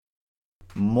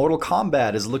Mortal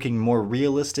Kombat is looking more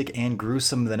realistic and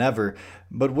gruesome than ever,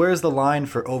 but where's the line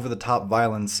for over-the-top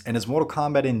violence, and is Mortal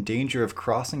Kombat in danger of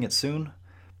crossing it soon?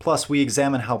 Plus, we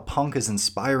examine how Punk is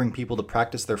inspiring people to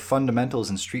practice their fundamentals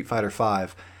in Street Fighter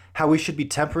V, how we should be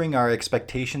tempering our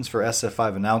expectations for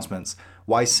SF5 announcements,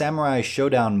 why Samurai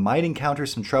Showdown might encounter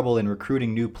some trouble in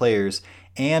recruiting new players,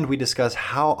 and we discuss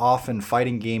how often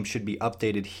fighting games should be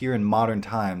updated here in modern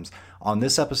times on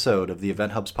this episode of the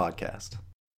Event Hubs podcast.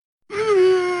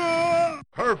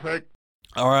 Perfect.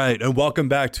 All right, and welcome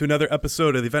back to another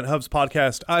episode of the Event Hubs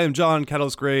podcast. I am John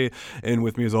Catalyst Gray, and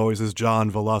with me as always is John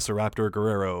Velociraptor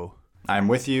Guerrero. I'm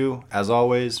with you, as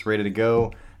always, ready to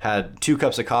go. Had 2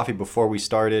 cups of coffee before we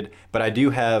started, but I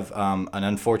do have an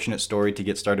unfortunate story to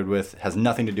get started with. It has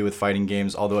nothing to do with fighting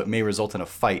games, although it may result in a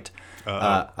fight.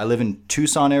 I live in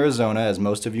Tucson, Arizona, as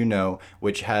most of you know,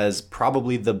 which has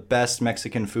probably the best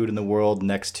Mexican food in the world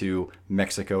next to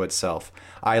Mexico itself.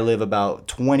 I live about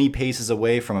 20 paces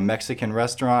away from a Mexican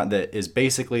restaurant that is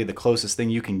basically the closest thing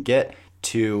you can get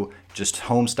to just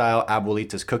home-style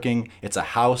abuelita's cooking. It's a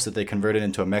house that they converted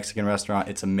into a Mexican restaurant.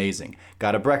 It's amazing.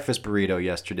 Got a breakfast burrito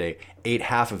yesterday, ate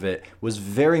half of it, was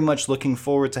very much looking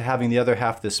forward to having the other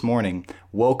half this morning.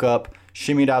 Woke up,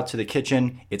 shimmied out to the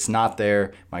kitchen. It's not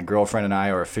there. My girlfriend and I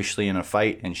are officially in a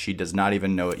fight, and she does not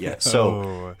even know it yet.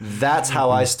 So that's how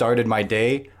I started my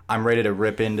day. I'm ready to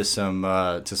rip into some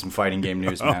fighting game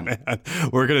news, man. Man.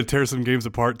 We're going to tear some games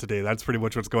apart today. That's pretty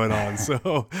much what's going on.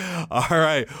 So, all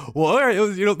right. Well, all right.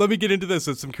 Let me get into this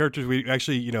with some characters we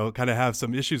actually, kind of have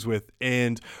some issues with.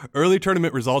 And early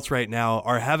tournament results right now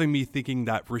are having me thinking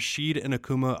that Rashid and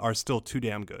Akuma are still too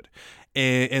damn good.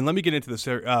 And let me get into this.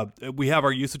 We have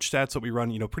our usage stats that we run,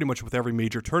 pretty much with every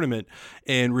major tournament.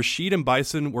 And Rashid and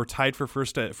Bison were tied for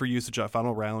first for usage at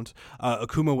final round.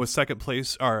 Akuma was second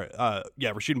place.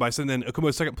 Rashid and Bison. Then Akuma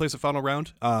was second place at final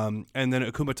round. And then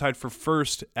Akuma tied for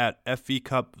first at FV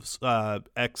Cup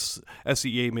X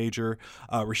SEA Major.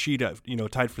 Rashid,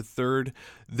 tied for third.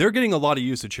 They're getting a lot of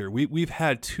usage here. We've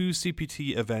had 2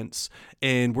 CPT events,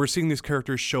 and we're seeing these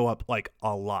characters show up like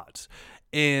a lot.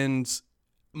 And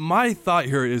my thought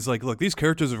here is look, these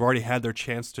characters have already had their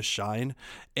chance to shine,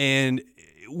 and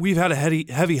we've had a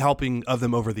heavy helping of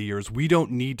them over the years. We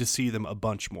don't need to see them a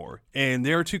bunch more. And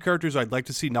there are 2 characters I'd like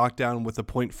to see knocked down with a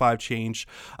 0.5 change,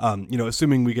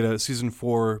 assuming we get a season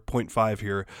 4 0.5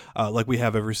 here, like we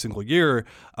have every single year.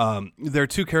 There are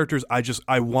 2 characters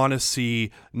I want to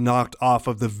see knocked off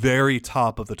of the very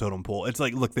top of the totem pole. It's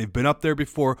like, look, they've been up there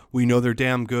before. We know they're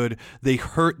damn good. They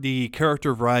hurt the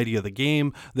character variety of the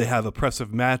game. They have oppressive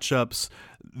matchups.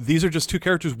 These are just 2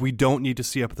 characters we don't need to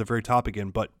see up at the very top again.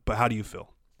 But how do you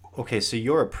feel? Okay, so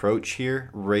your approach here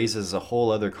raises a whole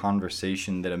other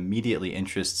conversation that immediately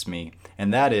interests me,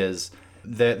 and that is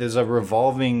that there's a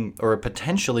revolving or a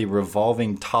potentially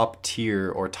revolving top tier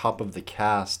or top of the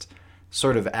cast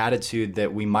sort of attitude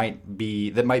that might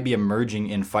be emerging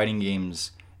in fighting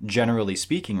games generally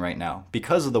speaking right now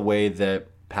because of the way that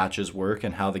patches work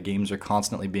and how the games are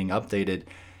constantly being updated.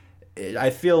 I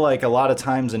feel like a lot of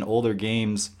times in older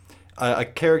games, a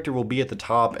character will be at the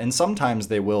top, and sometimes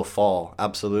they will fall,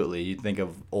 absolutely. You think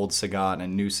of old Sagat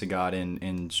and new Sagat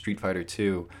in Street Fighter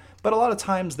 2. But a lot of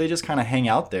times they just kind of hang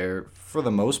out there for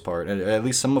the most part, at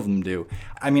least some of them do.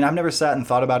 I mean, I've never sat and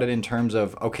thought about it in terms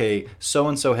of, okay,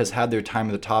 so-and-so has had their time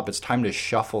at the top, it's time to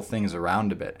shuffle things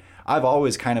around a bit. I've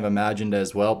always kind of imagined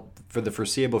as, well, for the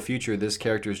foreseeable future, this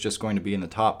character is just going to be in the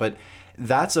top, but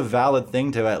that's a valid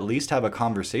thing to at least have a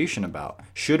conversation about.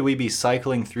 Should we be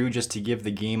cycling through just to give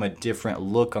the game a different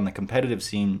look on the competitive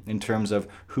scene in terms of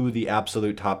who the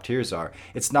absolute top tiers are?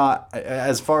 It's not,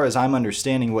 as far as I'm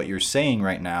understanding what you're saying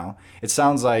right now, it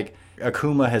sounds like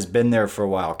Akuma has been there for a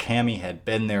while, Cammy had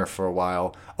been there for a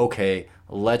while. Okay,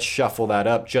 let's shuffle that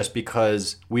up just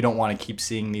because we don't want to keep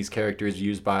seeing these characters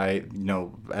used by,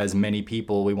 as many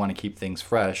people. We want to keep things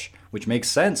fresh, which makes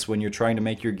sense when you're trying to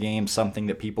make your game something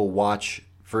that people watch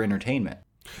for entertainment.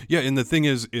 Yeah, and the thing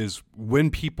is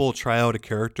when people try out a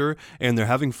character and they're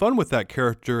having fun with that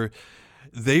character,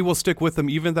 they will stick with them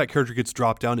even if that character gets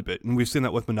dropped down a bit. And we've seen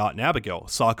that with Menat and Abigail.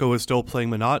 Sako is still playing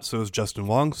Menat, so is Justin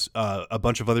Wong. A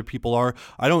bunch of other people are.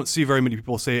 I don't see very many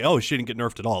people say, oh, she didn't get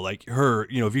nerfed at all. Like her,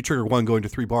 V trigger 1 going to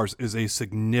 3 bars is a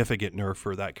significant nerf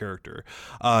for that character.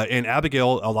 And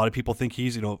Abigail, a lot of people think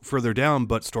he's, further down,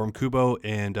 but Storm Kubo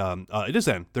and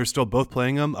Idizan, they're still both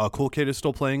playing him. Cool Kid is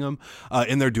still playing him,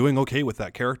 and they're doing okay with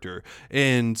that character.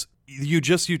 And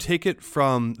you take it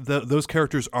from those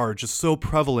characters are just so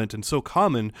prevalent and so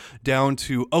common down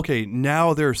to, okay,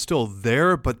 now they're still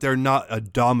there, but they're not a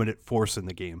dominant force in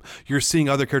the game. You're seeing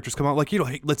other characters come out like,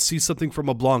 hey, let's see something from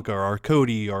a Blanca or a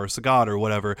Cody or a Sagat or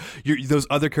whatever. Those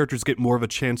other characters get more of a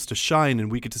chance to shine,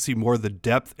 and we get to see more of the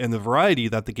depth and the variety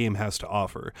that the game has to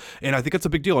offer. And I think that's a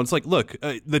big deal. And it's like, look,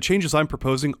 the changes I'm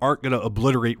proposing aren't going to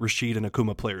obliterate Rashid and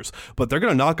Akuma players, but they're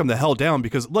going to knock them the hell down,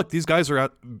 because look, these guys are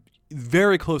at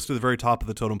very close to the very top of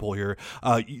the totem pole here.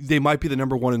 They might be the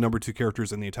number 1 and number 2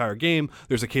 characters in the entire game.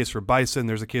 There's a case for Bison.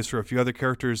 There's a case for a few other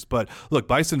characters. But look,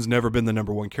 Bison's never been the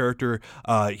number 1 character.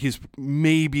 He's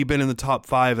maybe been in the top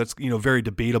 5. That's very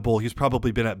debatable. He's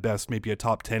probably been at best maybe a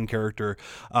top 10 character.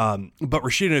 But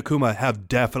Rashid and Akuma have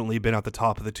definitely been at the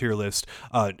top of the tier list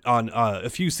on a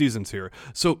few seasons here.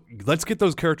 So let's get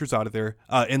those characters out of there.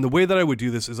 And the way that I would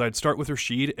do this is I'd start with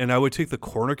Rashid, and I would take the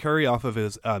corner carry off of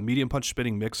his medium punch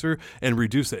spinning mixer and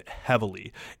reduce it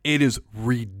heavily. It is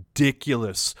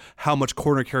ridiculous how much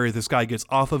corner carry this guy gets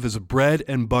off of his bread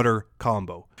and butter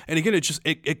combo. And again,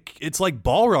 it's like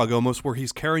Balrog almost, where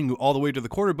he's carrying you all the way to the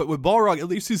corner. But with Balrog, at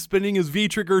least he's spinning his V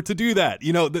trigger to do that.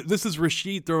 This is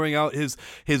Rashid throwing out his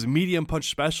medium punch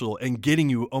special and getting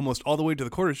you almost all the way to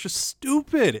the corner. It's just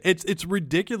stupid. It's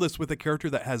ridiculous with a character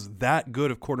that has that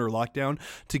good of corner lockdown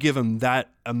to give him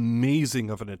that amazing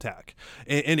of an attack.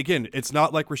 And again, it's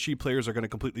not like Rashid players are going to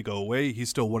completely go away. He's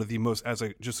still one of the most, as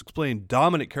I just explained,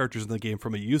 dominant characters in the game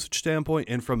from a usage standpoint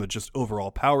and from a just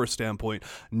overall power standpoint.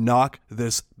 Knock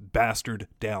this bastard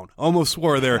down. Almost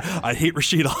swore there. I hate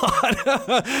Rashid a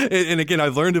lot. And again,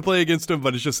 I've learned to play against him,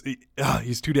 but it's just,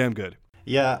 he's too damn good.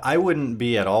 Yeah, I wouldn't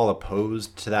be at all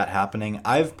opposed to that happening.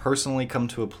 I've personally come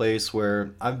to a place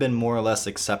where I've been more or less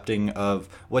accepting of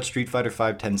what Street Fighter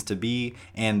V tends to be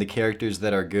and the characters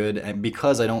that are good. And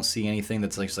because I don't see anything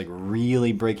that's like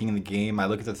really breaking the game, I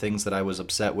look at the things that I was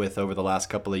upset with over the last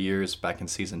couple of years, back in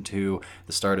Season 2,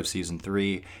 the start of Season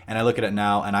 3, and I look at it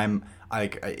now and I'm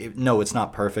no, it's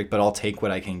not perfect, but I'll take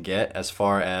what I can get as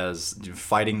far as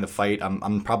fighting the fight.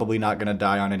 I'm probably not going to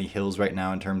die on any hills right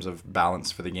now in terms of balance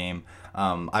for the game.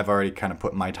 I've already kind of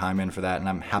put my time in for that, and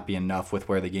I'm happy enough with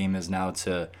where the game is now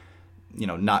to,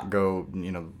 not go,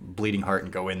 bleeding heart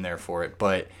and go in there for it.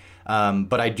 But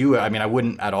I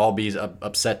wouldn't at all be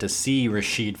upset to see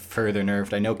Rashid further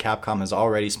nerfed. I know Capcom has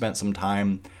already spent some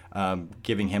time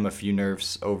giving him a few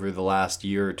nerfs over the last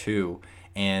year or two.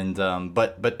 And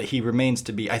but he remains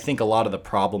to be, I think a lot of the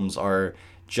problems are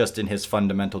just in his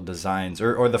fundamental designs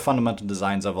or the fundamental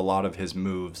designs of a lot of his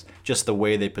moves, just the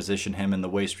way they position him and the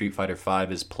way Street Fighter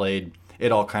V is played.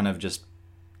 It all kind of just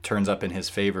turns up in his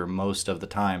favor most of the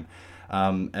time.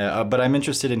 But I'm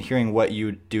interested in hearing what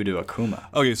you do to Akuma.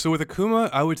 Okay, so with Akuma,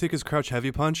 I would take his crouch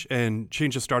heavy punch and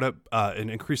change the startup and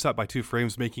increase that by 2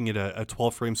 frames, making it a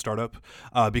 12-frame startup,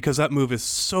 because that move is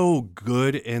so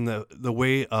good in the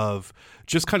way of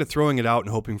just kind of throwing it out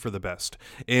and hoping for the best.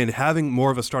 And having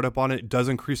more of a startup on it does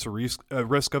increase the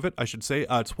risk of it, I should say.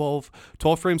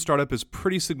 12-frame startup is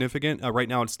pretty significant. Right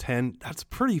now it's 10. That's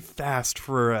pretty fast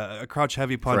for a crouch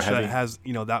heavy punch that has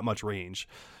that much range.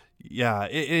 Yeah,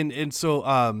 and so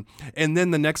and then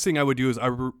the next thing I would do is I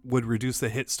would reduce the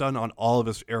hit stun on all of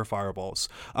his air fireballs,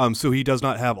 so he does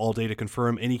not have all day to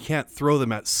confirm, and he can't throw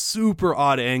them at super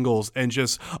odd angles and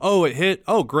just, oh, it hit,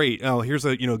 oh great, oh here's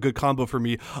a good combo for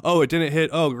me, oh it didn't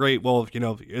hit, oh great, well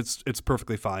it's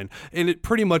perfectly fine, and it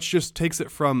pretty much just takes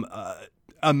it from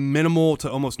a minimal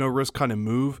to almost no risk kind of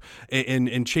move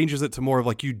and changes it to more of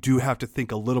like you do have to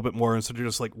think a little bit more instead of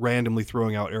just like randomly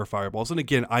throwing out air fireballs. And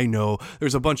again, I know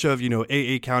there's a bunch of,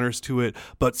 AA counters to it,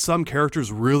 but some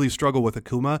characters really struggle with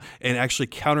Akuma and actually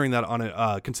countering that on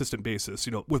a consistent basis.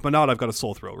 With Manat, I've got a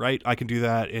soul throw, right? I can do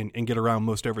that and get around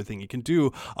most everything you can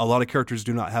do. A lot of characters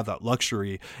do not have that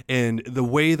luxury. And the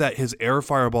way that his air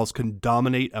fireballs can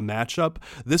dominate a matchup,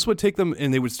 this would take them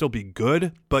and they would still be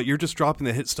good, but you're just dropping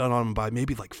the hit stun on them by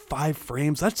maybe like 5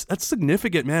 frames. That's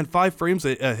significant, man. 5 frames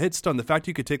a hit stun. The fact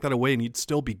you could take that away and you'd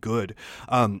still be good.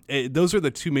 Those are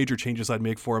the 2 major changes I'd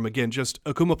make for him. Again, just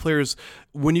Akuma players,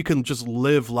 when you can just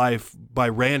live life by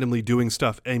randomly doing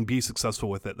stuff and be successful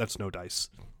with it, that's no dice.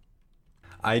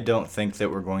 I don't think that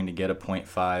we're going to get a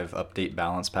 0.5 update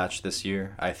balance patch this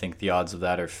year. I think the odds of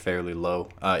that are fairly low.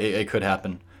 It could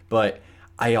happen. But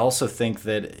I also think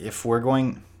that if we're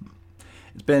going...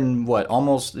 It's been,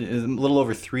 almost a little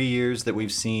over 3 years that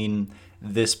we've seen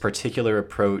this particular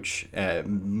approach,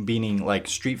 meaning like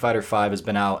Street Fighter V has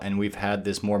been out and we've had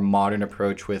this more modern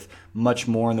approach with much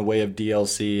more in the way of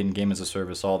DLC and game as a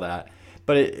service, all that.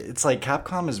 But it's like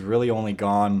Capcom has really only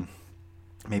gone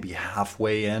maybe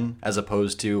halfway in as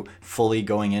opposed to fully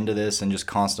going into this and just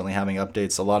constantly having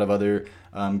updates. A lot of other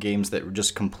games that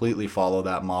just completely follow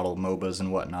that model, MOBAs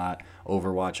and whatnot,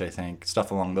 Overwatch, I think,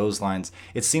 stuff along those lines.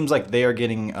 It seems like they are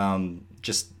getting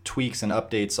just tweaks and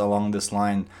updates along this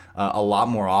line a lot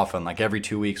more often. Like every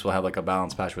 2 weeks we'll have like a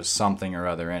balance patch with something or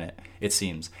other in it, it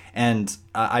seems. And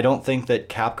I don't think that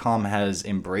Capcom has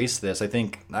embraced this. I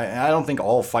don't think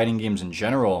all fighting games in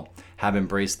general have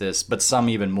embraced this, but some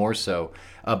even more so.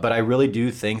 But I really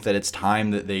do think that it's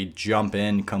time that they jump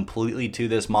in completely to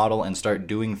this model and start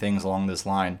doing things along this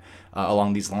line,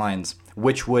 along these lines,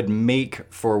 which would make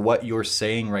for what you're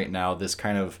saying right now, this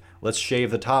kind of let's shave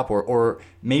the top, or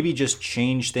maybe just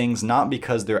change things, not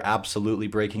because they're absolutely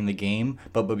breaking the game,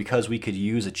 but because we could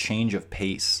use a change of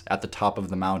pace at the top of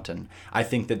the mountain. I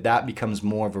think that becomes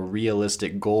more of a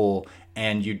realistic goal,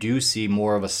 and you do see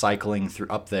more of a cycling through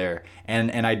up there.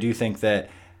 And I do think that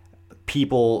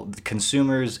people,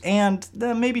 consumers, and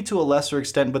maybe to a lesser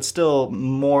extent, but still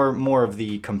more of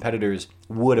the competitors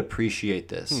would appreciate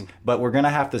this. But we're going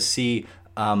to have to see,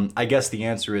 I guess the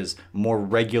answer is more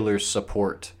regular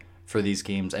support for these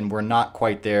games, and we're not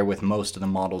quite there with most of the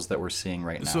models that we're seeing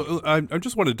right now. So I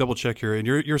just want to double check here, and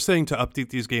you're saying to update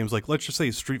these games, like let's just say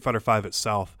Street Fighter V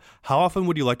itself. How often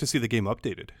would you like to see the game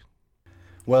updated?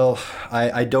 Well,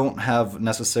 I don't have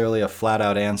necessarily a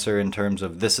flat-out answer in terms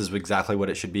of this is exactly what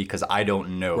it should be, because I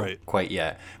don't know quite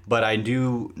yet. But I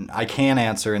can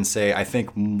answer and say I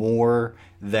think more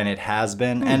than it has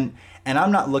been. And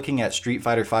I'm not looking at Street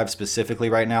Fighter V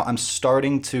specifically right now. I'm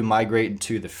starting to migrate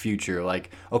into the future. Like,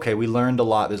 okay, we learned a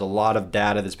lot. There's a lot of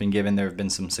data that's been given. There have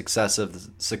been some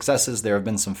successes. There have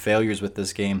been some failures with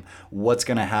this game. What's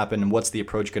going to happen, and what's the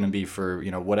approach going to be for,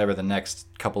 whatever the next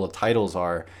couple of titles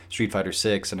are, Street Fighter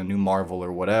 6 and a new Marvel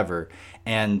or whatever.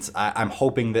 And I'm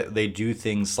hoping that they do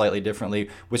things slightly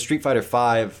differently. With Street Fighter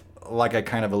 5, like I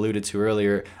kind of alluded to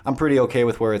earlier, I'm pretty okay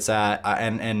with where it's at.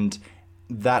 And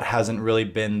that hasn't really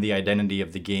been the identity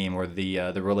of the game, or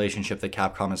the relationship that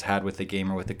Capcom has had with the game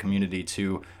or with the community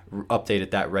to update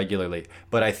it that regularly.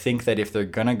 But I think that if they're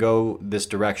gonna go this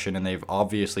direction, and they've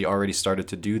obviously already started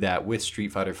to do that with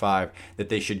Street Fighter V, that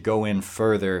they should go in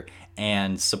further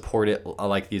and support it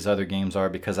like these other games are,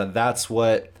 because that's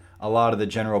what a lot of the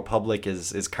general public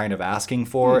is kind of asking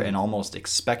for and almost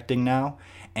expecting now.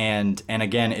 And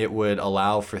again, it would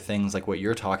allow for things like what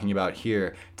you're talking about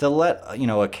here, to let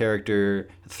a character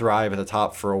thrive at the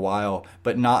top for a while,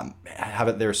 but not have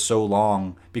it there so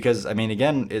long. Because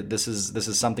again, this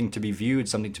is something to be viewed,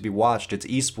 something to be watched. It's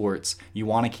esports. You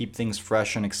want to keep things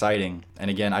fresh and exciting.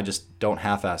 And again, I just don't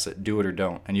half-ass it. Do it or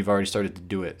don't. And you've already started to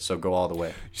do it, so go all the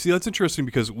way. See, that's interesting,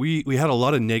 because we had a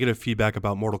lot of negative feedback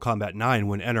about Mortal Kombat 9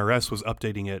 when NRS was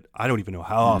updating it. I don't even know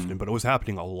how often, but it was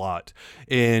happening a lot.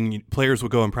 And players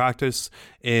would go and practice,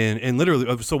 and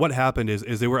literally, so what happened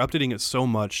is they were updating it so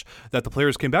much that the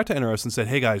players came back to NRS and said,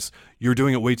 hey guys, you're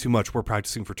doing it way too much. We're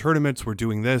practicing for tournaments. We're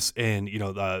doing this. And,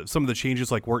 some of the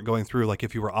changes weren't going through. Like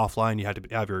if you were offline, you had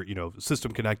to have your,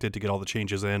 system connected to get all the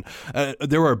changes in.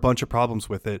 There were a bunch of problems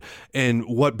with it. And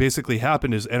what basically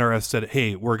happened is NRS said,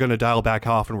 hey, we're going to dial back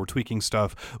off and we're tweaking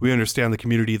stuff. We understand the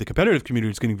competitive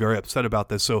community is getting very upset about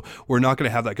this. So we're not going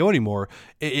to have that go anymore.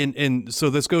 And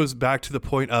so this goes back to the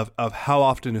point of how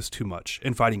often is too much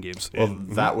in fighting games. Well,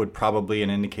 that would probably an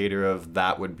indicator of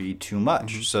that would be too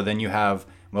much. So then you have,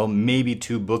 maybe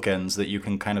two bookends that you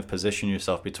can kind of position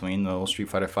yourself between. The Street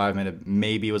Fighter V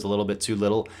maybe was a little bit too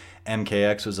little.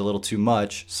 MKX was a little too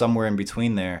much, somewhere in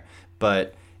between there.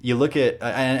 But you look at,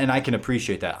 and I can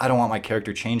appreciate that. I don't want my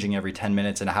character changing every 10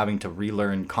 minutes and having to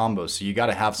relearn combos. So you got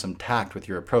to have some tact with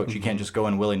your approach. You can't just go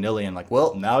in willy-nilly and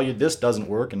now this doesn't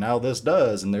work and now this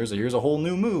does. And here's a whole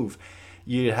new move.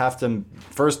 You have to,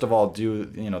 first of all, do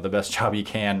the best job you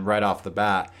can right off the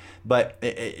bat. But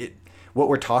what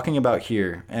we're talking about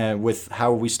here, with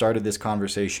how we started this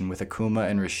conversation with Akuma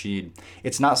and Rashid,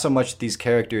 it's not so much these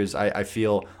characters, I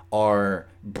feel, are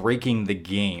breaking the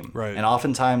game. Right. And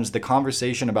oftentimes the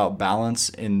conversation about balance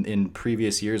in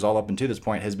previous years, all up until this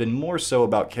point, has been more so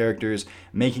about characters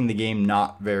making the game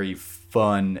not very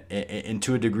fun, and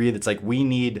to a degree that's we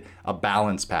need a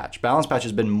balance patch. Balance patch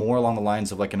has been more along the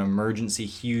lines of an emergency,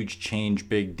 huge change,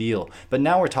 big deal. But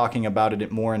now we're talking about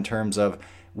it more in terms of,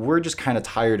 we're just kind of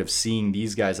tired of seeing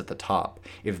these guys at the top.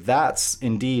 If that's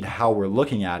indeed how we're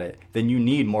looking at it, then you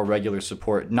need more regular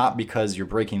support, not because you're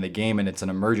breaking the game and it's an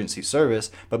emergency service,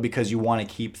 but because you want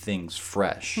to keep things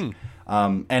fresh.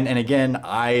 And again,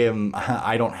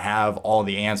 I don't have all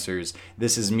the answers.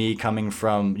 This is me coming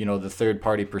from, the third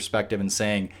party perspective and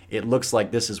saying, it looks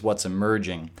like this is what's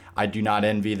emerging. I do not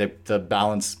envy the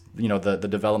balance, the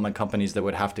development companies that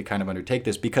would have to kind of undertake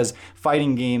this, because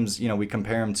fighting games, we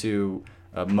compare them to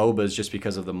MOBAs, just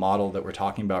because of the model that we're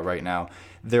talking about right now.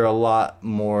 They're a lot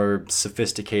more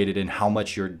sophisticated in how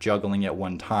much you're juggling at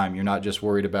one time. You're not just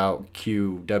worried about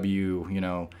Q, W,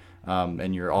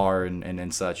 and your R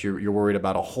and such. You're worried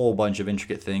about a whole bunch of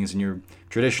intricate things, and you're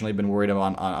traditionally been worried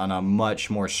on a much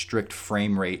more strict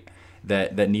frame rate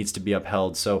that needs to be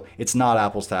upheld. So it's not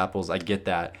apples to apples. I get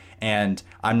that. And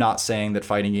I'm not saying that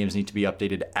fighting games need to be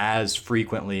updated as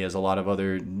frequently as a lot of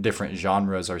other different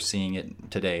genres are seeing it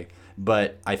today.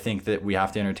 But I think that we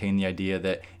have to entertain the idea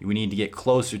that we need to get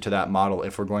closer to that model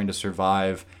if we're going to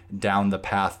survive down the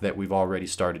path that we've already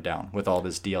started down with all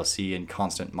this DLC and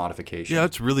constant modification. Yeah,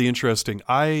 it's really interesting.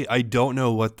 I don't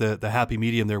know what the happy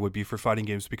medium there would be for fighting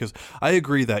games, because I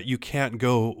agree that you can't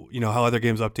go, how other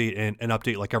games update and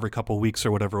update like every couple of weeks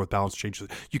or whatever with balance changes.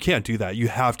 You can't do that. You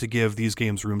have to give these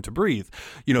games room to breathe.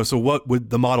 So what would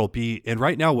the model be? And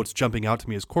right now what's jumping out to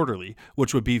me is quarterly,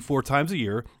 which would be 4 times a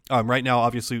year. Right now,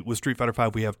 obviously, with Street Fighter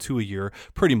V, we have 2 a year,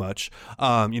 pretty much.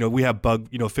 We have bug,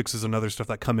 fixes and other stuff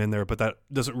that come in there, but that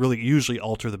doesn't really usually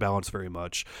alter the balance very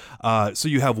much. So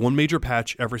you have one major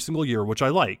patch every single year, which I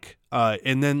like.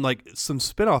 And then like some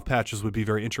spin-off patches would be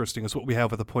very interesting. Is what we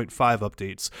have with the 0.5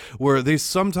 updates, where they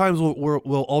sometimes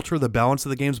will alter the balance of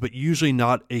the games, but usually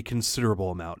not a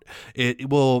considerable amount. It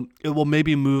will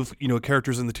maybe move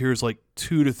characters in the tiers like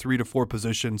 2 to 3 to 4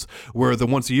 positions, where the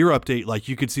once a year update, like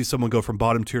you could see someone go from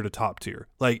bottom tier to top tier.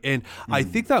 I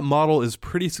think that model is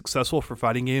pretty successful for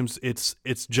fighting games. It's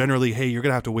generally, hey, you're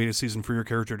gonna have to wait a season for your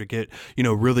character to get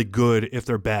really good if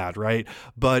they're bad, right?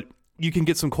 But you can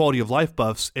get some quality of life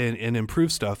buffs and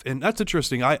improve stuff, and that's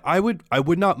interesting. I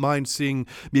would not mind seeing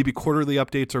maybe quarterly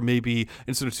updates, or maybe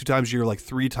instead of 2 times a year, like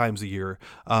 3 times a year.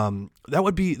 That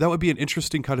would be an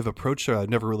interesting kind of approach I've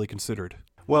never really considered.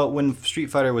 Well, when Street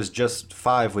Fighter was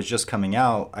just coming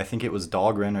out, I think it was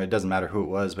Dahlgren, or it doesn't matter who it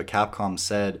was, but Capcom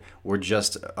said, we're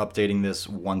just updating this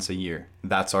once a year.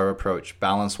 That's our approach.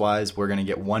 Balance-wise, we're going to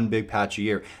get one big patch a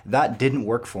year. That didn't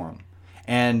work for them.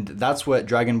 And that's what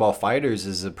Dragon Ball FighterZ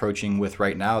is approaching with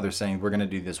right now. They're saying we're going to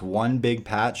do this one big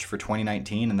patch for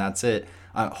 2019, and that's it.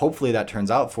 Hopefully that turns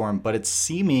out for them, but it's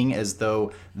seeming as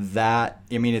though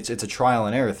it's a trial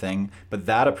and error thing, but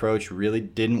that approach really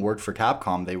didn't work for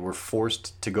Capcom. They were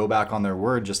forced to go back on their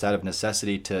word just out of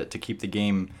necessity to keep the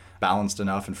game balanced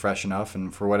enough and fresh enough,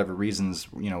 and for whatever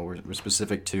reasons, were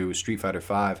specific to Street Fighter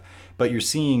V. But you're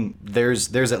seeing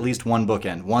there's at least one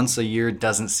bookend. Once a year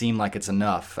doesn't seem like it's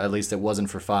enough. At least it wasn't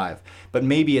for 5. But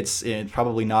maybe it's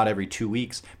probably not every 2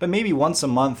 weeks. But maybe once a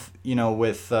month,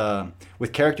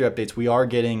 with character updates, we are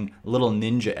getting little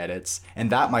ninja edits,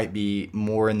 and that might be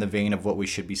more in the vein of what we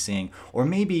should be seeing. Or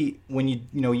maybe when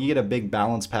you get a big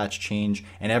balance patch change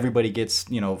and everybody gets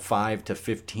 5 to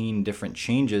 15 different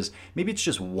changes. Maybe it's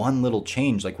just one little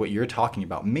change like what you're talking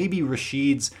about. Maybe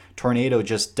Rashid's tornado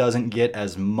just doesn't get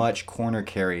as much corner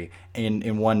carry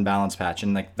in one balance patch,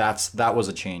 and that was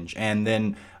a change. And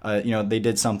then they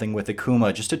did something with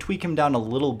Akuma just to tweak him down a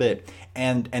little bit,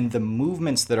 and the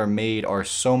movements that are made are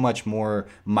so much more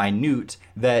minute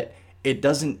that it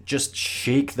doesn't just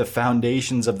shake the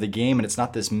foundations of the game, and it's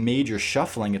not this major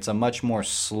shuffling. It's a much more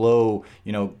slow,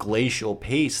 glacial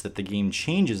pace that the game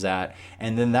changes at,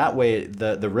 and then that way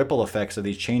the ripple effects of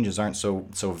these changes aren't so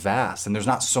vast, and there's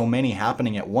not so many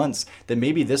happening at once. That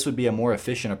maybe this would be a more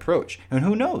efficient approach. And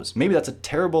who knows? Maybe that's a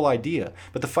terrible idea.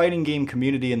 But the fighting game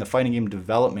community and the fighting game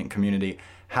development community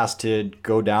has to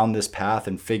go down this path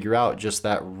and figure out just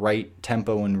that right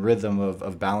tempo and rhythm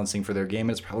of balancing for their game.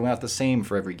 It's probably not the same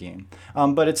for every game.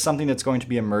 But it's something that's going to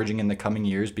be emerging in the coming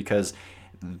years, because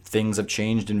things have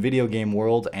changed in video game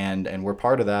world, and we're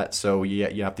part of that. So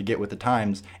you have to get with the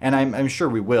times, and I'm sure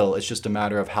we will. It's just a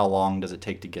matter of how long does it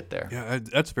take to get there. Yeah,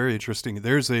 that's very interesting.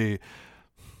 There's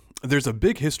a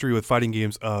big history with fighting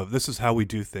games of this is how we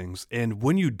do things. And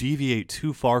when you deviate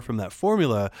too far from that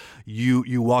formula,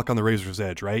 you walk on the razor's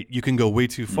edge, right? You can go way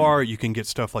too far. You can get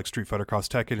stuff like Street Fighter Cross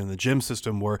Tekken in the gym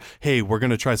system where, hey, we're going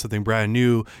to try something brand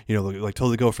new, like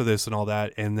totally go for this and all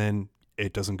that. And then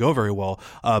it doesn't go very well.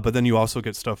 But then you also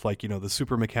get stuff like, the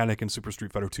Super Mechanic and Super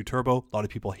Street Fighter 2 Turbo. A lot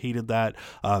of people hated that.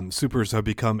 Supers have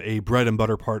become a bread and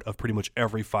butter part of pretty much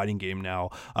every fighting game now.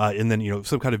 And then,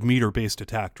 some kind of meter-based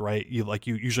attack, right? You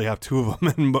usually have 2 of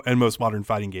them in most modern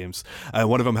fighting games.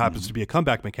 One of them happens to be a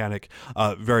comeback mechanic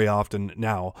very often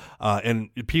now. And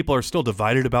people are still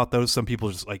divided about those. Some people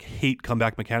just hate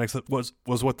comeback mechanics. That was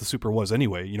what the Super was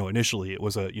anyway. Initially it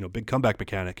was a, big comeback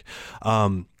mechanic.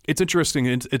 It's interesting.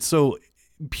 It's so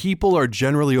people are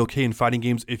generally okay in fighting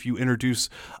games if you introduce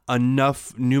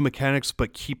enough new mechanics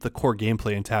but keep the core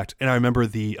gameplay intact. And I remember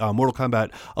the Mortal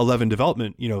Kombat 11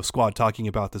 development, squad talking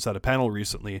about this at a panel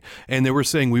recently, and they were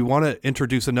saying we want to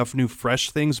introduce enough new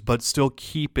fresh things but still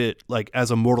keep it like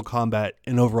as a Mortal Kombat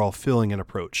an overall feeling and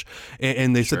approach.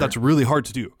 And they said that's really hard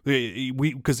to do.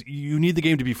 Because you need the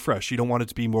game to be fresh. You don't want it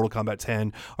to be Mortal Kombat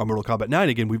 10 or Mortal Kombat 9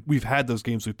 again. We've had those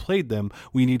games, we've played them.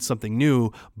 We need something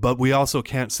new, but we also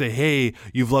can't say, hey,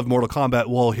 you've loved Mortal Kombat.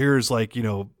 Well, here's like,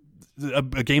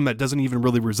 a game that doesn't even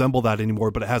really resemble that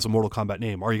anymore, but it has a Mortal Kombat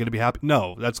name. Are you going to be happy?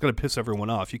 No, that's going to piss everyone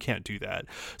off. You can't do that.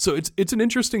 So it's an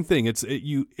interesting thing. It's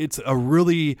a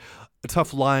really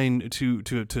tough line to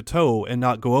toe and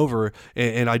not go over.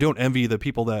 And I don't envy the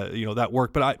people that that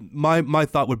work. But my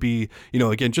thought would be,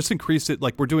 again, just increase it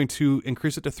like we're doing 2,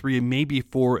 increase it to 3, maybe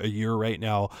 4 a year right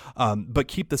now. But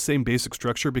keep the same basic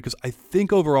structure, because I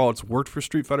think overall it's worked for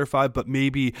Street Fighter V. But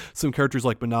maybe some characters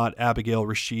like Menat, Abigail,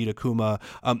 Rashid, Akuma,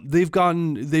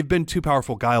 they've been too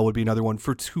powerful. Guile would be another one,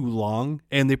 for too long,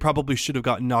 and they probably should have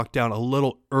gotten knocked down a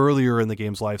little earlier in the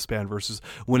game's lifespan versus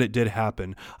when it did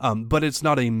happen. But it's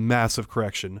not a massive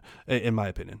correction, in my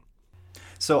opinion.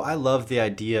 So I love the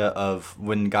idea of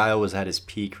when Guile was at his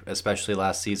peak, especially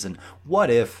last season. What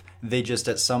if they just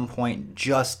at some point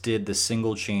just did the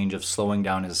single change of slowing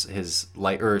down his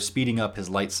light, or speeding up his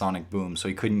light sonic boom, so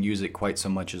he couldn't use it quite so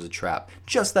much as a trap?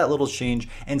 Just that little change,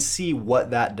 and see what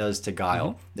that does to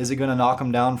Guile. Is it going to knock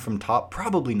him down from top?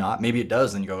 Probably not. Maybe it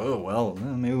does, and you go, oh well,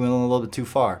 maybe we went a little bit too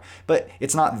far. But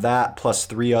it's not that plus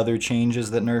 3 other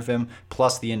changes that nerf him,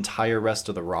 plus the entire rest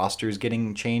of the roster is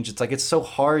getting changed. It's like it's so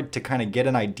hard to kind of get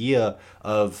an idea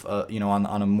of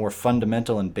on a more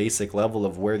fundamental and basic level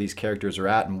of where these characters are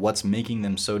at and what's making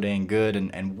them so dang good,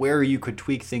 and where you could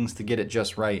tweak things to get it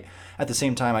just right. At the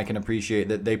same time, I can appreciate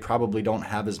that they probably don't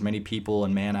have as many people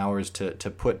and man hours to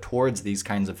put towards these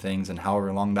kinds of things, and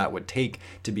however long that would take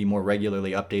to be more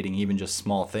regularly updating even just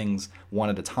small things one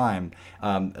at a time,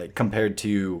 compared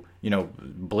to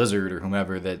Blizzard or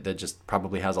whomever that just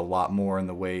probably has a lot more in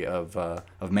the way of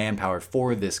manpower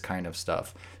for this kind of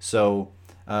stuff. So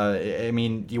I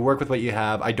mean, you work with what you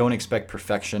have. I don't expect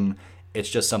perfection. It's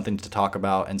just something to talk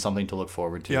about and something to look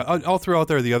forward to. Yeah, I'll throw out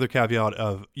there the other caveat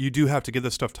of you do have to give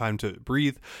this stuff time to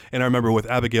breathe. And I remember with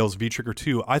Abigail's V-Trigger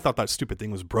 2, I thought that stupid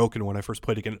thing was broken when I first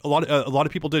played again. A lot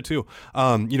of people did too.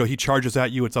 He charges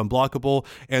at you, it's unblockable,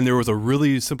 and there was a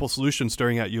really simple solution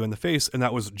staring at you in the face, and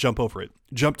that was jump over it.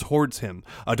 Jump towards him.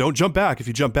 Don't jump back. If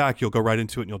you jump back, you'll go right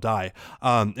into it and you'll die.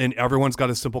 And everyone's got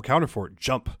a simple counter for it.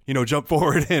 Jump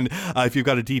forward. And if you've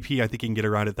got a DP, I think you can get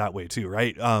around it that way too,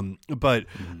 right? But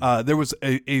there was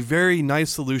a very nice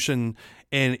solution,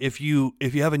 and if you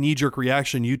have a knee-jerk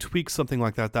reaction, you tweak something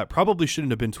like that probably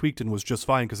shouldn't have been tweaked and was just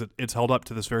fine, because it's held up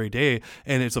to this very day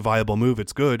and it's a viable move,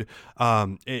 it's good.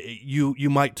 You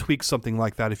might tweak something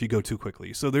like that if you go too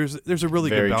quickly. So there's a really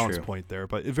very good balance point there,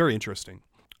 but very interesting.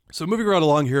 So moving right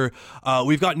along here,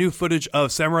 we've got new footage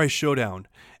of Samurai Showdown,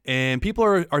 and people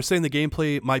are saying the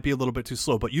gameplay might be a little bit too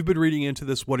slow, but you've been reading into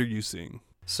this. What are you seeing?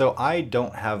 So I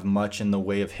don't have much in the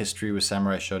way of history with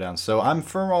Samurai Showdown, so I'm,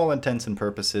 for all intents and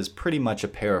purposes, pretty much a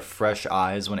pair of fresh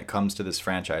eyes when it comes to this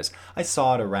franchise. I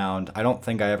saw it around. I don't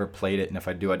think I ever played it, and if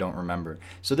I do, I don't remember.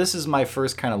 So this is my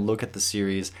first kind of look at the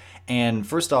series, and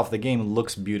first off, the game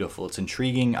looks beautiful. It's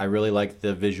intriguing. I really like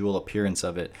the visual appearance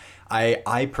of it.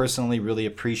 I personally really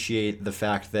appreciate the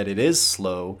fact that it is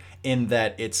slow, in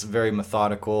that it's very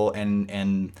methodical,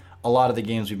 and a lot of the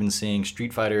games we've been seeing,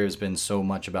 Street Fighter has been so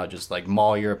much about just like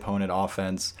maul your opponent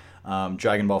offense.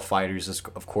 Dragon Ball FighterZ is,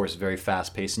 of course, very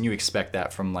fast-paced, and you expect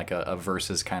that from like a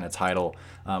versus kind of title.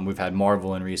 We've had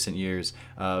Marvel in recent years.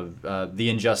 The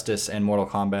Injustice and Mortal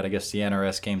Kombat, I guess the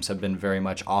NRS games have been very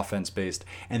much offense-based.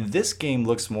 And this game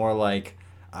looks more like,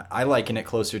 I liken it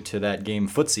closer to that game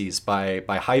Footsies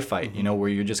by Hi Fight, where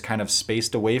you're just kind of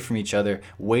spaced away from each other,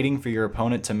 waiting for your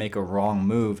opponent to make a wrong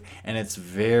move, and it's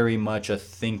very much a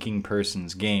thinking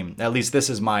person's game. At least this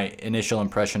is my initial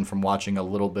impression from watching a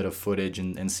little bit of footage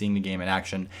and seeing the game in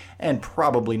action, and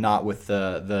probably not with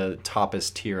the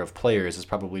toppest tier of players. It's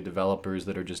probably developers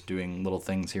that are just doing little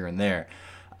things here and there.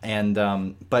 And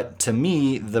but to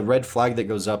me, the red flag that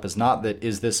goes up is not that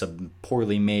is this a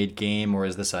poorly made game, or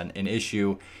is this an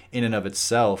issue in and of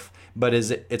itself, but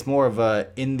it's more of a,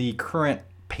 in the current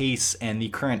pace and the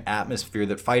current atmosphere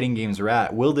that fighting games are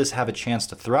at, will this have a chance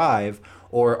to thrive,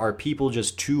 or are people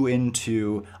just too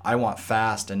into, I want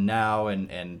fast and now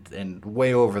and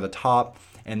way over the top?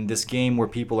 And this game where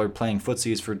people are playing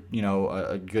footsies for,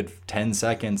 a good 10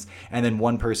 seconds, and then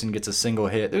one person gets a single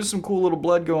hit, there's some cool little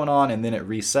blood going on, and then it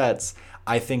resets.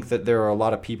 I think that there are a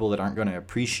lot of people that aren't going to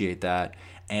appreciate that.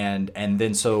 and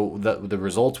then so the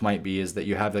result might be is that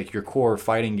you have like your core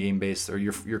fighting game base or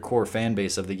your core fan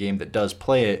base of the game that does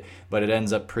play it, but it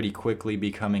ends up pretty quickly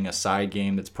becoming a side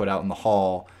game that's put out in the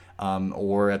hall,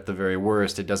 or at the very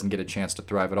worst, it doesn't get a chance to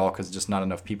thrive at all because just not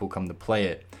enough people come to play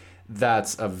it.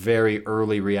 That's a very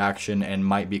early reaction and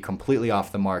might be completely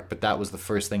off the mark, but that was the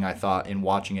first thing I thought in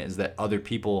watching it, is that other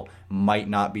people might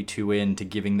not be too into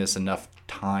giving this enough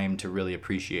time to really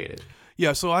appreciate it.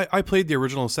 Yeah, so I played the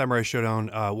original Samurai Showdown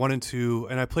 1 and 2,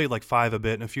 and I played like 5 a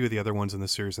bit, and a few of the other ones in the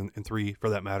series, and 3 for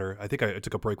that matter. I think I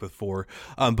took a break with 4.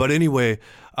 But anyway,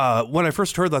 when I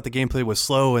first heard that the gameplay was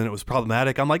slow and it was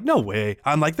problematic, I'm like, no way.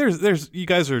 I'm like, there's you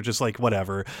guys are just like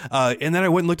whatever. And then I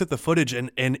went and looked at the footage,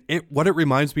 and what it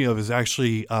reminds me of is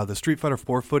actually the Street Fighter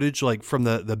 4 footage, like from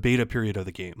the beta period of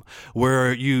the game,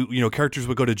 where you know characters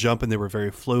would go to jump and they were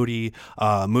very floaty.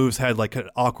 Moves had like an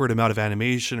awkward amount of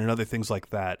animation and other things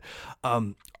like that.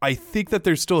 I think that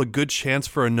there's still a good chance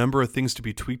for a number of things to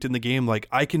be tweaked in the game. Like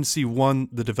I can see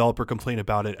the developer complain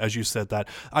about it, as you said, that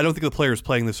I don't think the players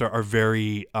playing this are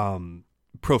very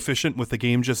proficient with the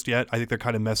game just yet. I think they're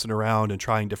kind of messing around and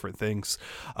trying different things.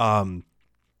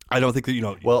 I don't think that, you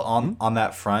know. Well, on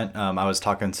that front, I was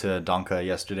talking to Donka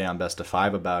yesterday on Best of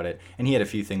Five about it, and he had a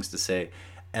few things to say.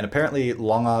 And apparently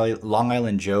Long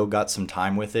Island Joe got some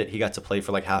time with it. He got to play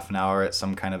for like half an hour at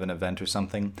some kind of an event or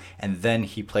something. And then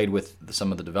he played with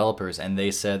some of the developers, and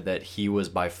they said that he was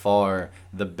by far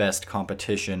the best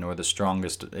competition or the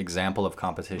strongest example of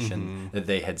competition that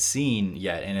they had seen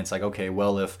yet. And it's like, okay,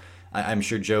 well, if I'm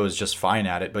sure Joe is just fine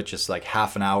at it, but just like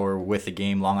half an hour with the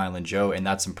game Long Island Joe, and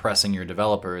that's impressing your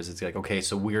developers. It's like, okay,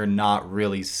 so we're not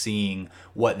really seeing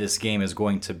what this game is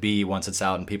going to be once it's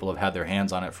out and people have had their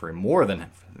hands on it for more than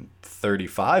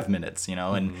 35 minutes, you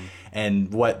know,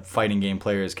 and what fighting game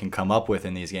players can come up with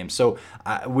in these games. So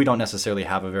we don't necessarily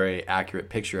have a very accurate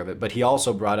picture of it. But he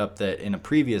also brought up that in a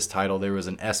previous title there was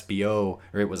an SBO,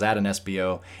 or it was at an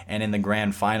SBO, and in the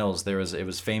grand finals it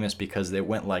was famous because it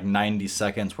went like 90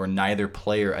 seconds where neither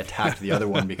player attacked the other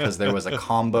one because there was a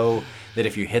combo that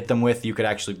if you hit them with, you could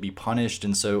actually be punished.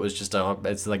 And so it was just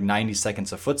it's like 90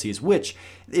 seconds of footsies, which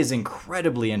is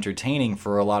incredibly entertaining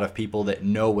for a lot of people that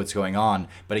know what's going on.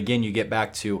 But again, you get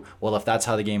back to, well, if that's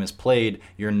how the game is played,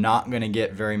 you're not going to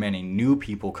get very many new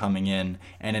people coming in.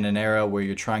 And in an era where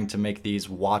you're trying to make these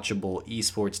watchable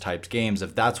esports type games,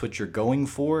 if that's what you're going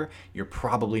for, you're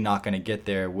probably not going to get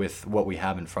there with what we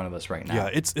have in front of us right now. Yeah,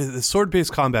 it's the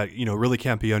sword-based combat, you know, really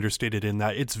can't be understated in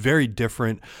that it's very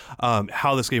different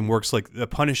how this game works, like the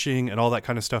punishing and all that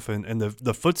kind of stuff, and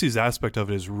the footsies aspect of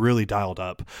it is really dialed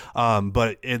up.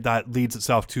 But that leads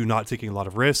itself to not taking a lot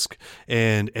of risk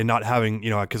and not having,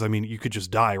 you know, because I mean, you could just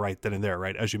die right then and there,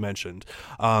 right, as you mentioned.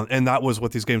 And that was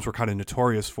what these games were kind of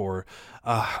notorious for.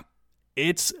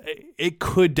 It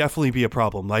could definitely be a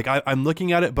problem. Like I'm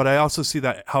looking at it, but I also see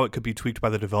that how it could be tweaked by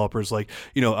the developers. Like,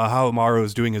 you know, how Amaru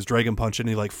is doing his Dragon Punch and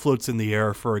he like floats in the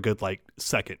air for a good like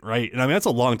second, right? And I mean, that's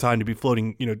a long time to be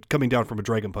floating, you know, coming down from a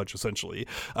Dragon Punch essentially.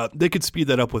 They could speed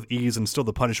that up with ease and still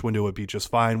the punish window would be just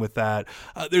fine with that.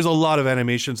 There's a lot of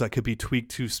animations that could be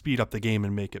tweaked to speed up the game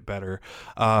and make it better.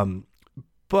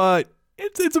 But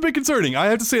it's a bit concerning. I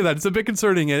have to say that it's a bit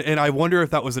concerning, and I wonder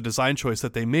if that was a design choice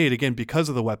that they made, again, because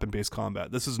of the weapon-based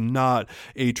combat. This is not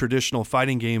a traditional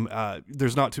fighting game.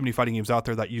 There's not too many fighting games out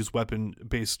there that use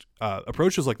weapon-based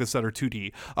approaches like this that are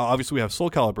 2D. Obviously, we have Soul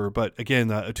Calibur, but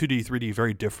again, a 2D, 3D,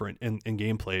 very different in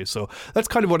gameplay. So that's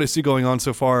kind of what I see going on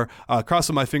so far.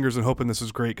 Crossing my fingers and hoping this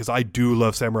is great, because I do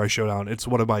love Samurai Showdown. It's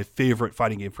one of my favorite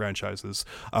fighting game franchises,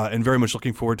 and very much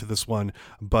looking forward to this one,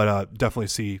 but definitely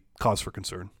see cause for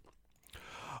concern.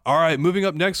 All right, moving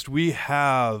up next, we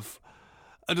have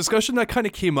a discussion that kind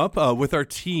of came up with our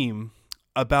team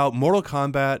about Mortal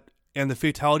Kombat and the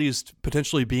fatalities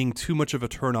potentially being too much of a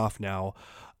turnoff now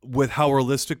with how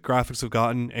realistic graphics have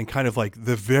gotten and kind of like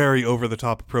the very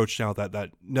over-the-top approach now that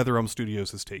NetherRealm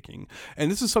Studios is taking.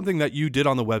 And this is something that you did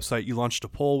on the website. You launched a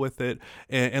poll with it.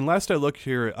 And last I looked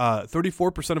here,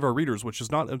 34% of our readers, which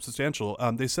is not substantial,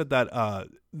 they said that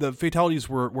the fatalities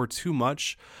were too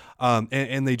much,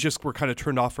 and they just were kind of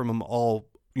turned off from them all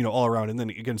around. And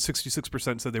then again,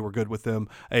 66% said they were good with them.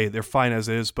 Hey, they're fine as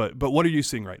is. But what are you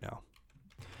seeing right now?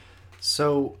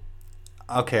 So,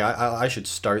 okay, I should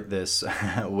start this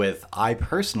with, I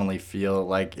personally feel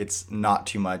like it's not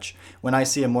too much. When I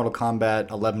see a Mortal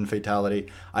Kombat 11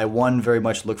 fatality, I very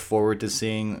much look forward to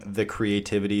seeing the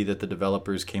creativity that the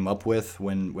developers came up with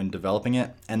when developing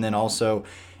it. And then also,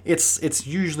 it's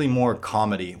usually more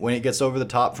comedy. When it gets over the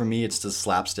top, for me, it's just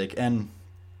slapstick. And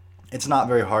it's not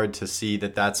very hard to see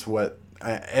that that's what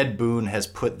Ed Boon has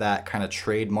put that kind of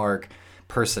trademark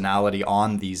personality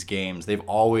on these games. They've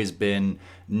always been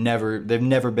they've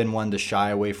never been one to shy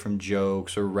away from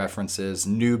jokes or references.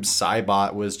 Noob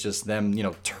Saibot was just them,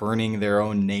 turning their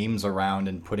own names around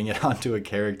and putting it onto a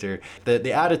character.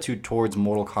 The attitude towards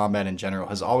Mortal Kombat in general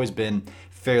has always been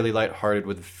fairly lighthearted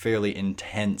with fairly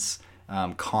intense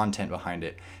content behind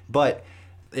it. But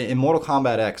in Mortal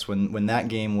Kombat X, when that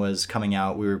game was coming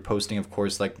out, we were posting, of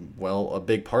course, a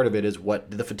big part of it is what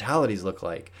do the fatalities look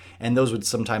like. And those would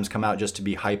sometimes come out just to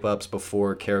be hype-ups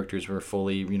before characters were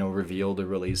fully, revealed or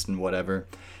released and whatever.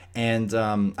 And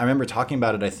I remember talking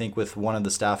about it, I think, with one of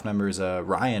the staff members,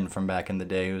 Ryan, from back in the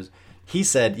day, he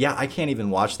said, yeah, I can't even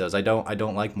watch those. I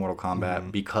don't like Mortal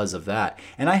Kombat because of that.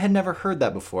 And I had never heard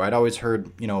that before. I'd always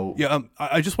heard, Yeah,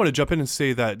 I just want to jump in and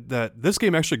say that this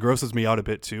game actually grosses me out a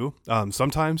bit too.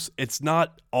 Sometimes it's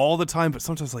not all the time, but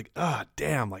sometimes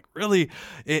damn, really?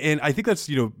 And I think that's,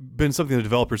 been something the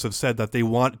developers have said, that they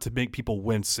want to make people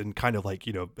wince and kind of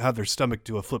have their stomach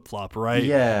do a flip-flop, right?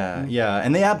 Yeah.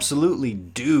 And they absolutely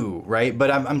do, right?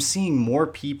 But I'm seeing more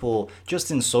people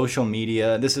just in social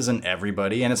media. This isn't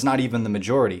everybody, and it's not even the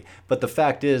majority. But the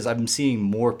fact is, I'm seeing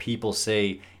more people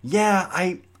say, yeah,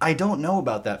 I don't know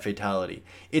about that fatality.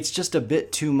 It's just a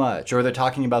bit too much. Or they're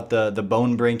talking about the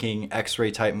bone-breaking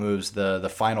X-ray type moves,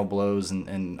 the final blows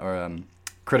and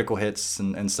critical hits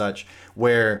and such,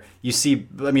 where you see,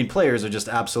 players are just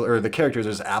the characters are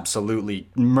just absolutely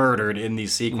murdered in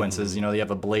these sequences. They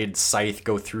have a blade scythe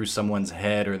go through someone's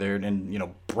head, or they're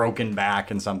in, broken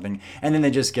back and something, and then they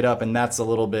just get up, and that's a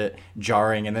little bit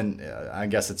jarring. And then I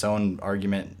guess its own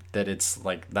argument that it's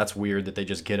that's weird that they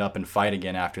just get up and fight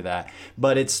again after that.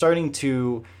 But it's starting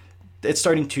to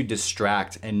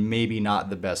distract, and maybe not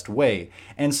the best way.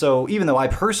 And so even though I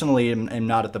personally am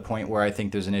not at the point where I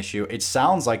think there's an issue, it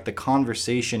sounds like the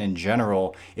conversation in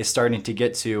general is starting to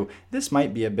get to, this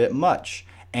might be a bit much.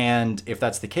 And if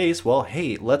that's the case, well,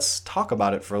 hey, let's talk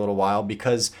about it for a little while,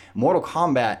 because Mortal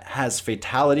Kombat has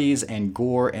fatalities and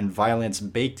gore and violence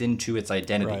baked into its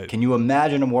identity. Right. Can you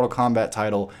imagine a Mortal Kombat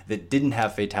title that didn't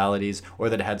have fatalities, or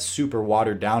that had super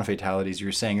watered down fatalities? You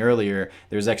were saying earlier,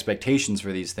 there's expectations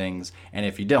for these things, and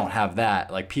if you don't have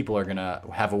that, people are gonna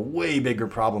have a way bigger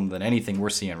problem than anything we're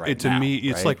seeing right now. To me,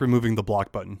 it's like removing the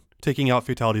block button. Taking out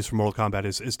fatalities from Mortal Kombat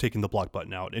is taking the block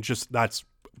button out. It's just, that's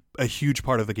a huge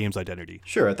part of the game's identity.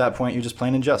 Sure, at that point you're just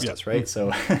playing Injustice, right?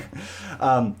 So,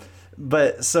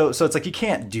 but so it's you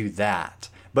can't do that.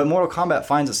 But Mortal Kombat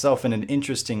finds itself in an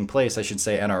interesting place, I should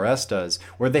say NRS does,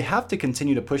 where they have to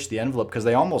continue to push the envelope, because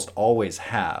they almost always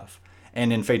have.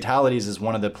 And in Fatalities is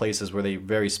one of the places where they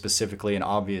very specifically and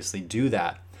obviously do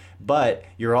that. But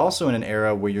you're also in an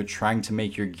era where you're trying to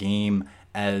make your game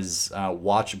as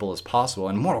watchable as possible,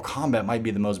 and Mortal Kombat might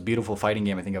be the most beautiful fighting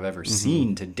game I think I've ever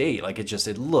seen to date.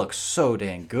 It looks so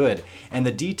dang good, and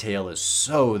the detail is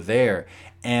so there,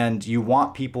 and you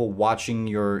want people watching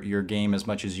your game as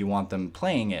much as you want them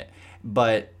playing it.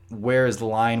 But where is the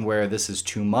line where this is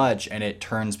too much and it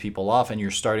turns people off, and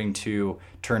you're starting to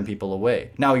turn people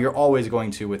away? Now, you're always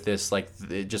going to, with this,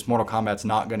 just Mortal Kombat's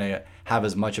not going to have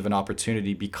as much of an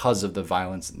opportunity because of the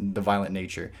violent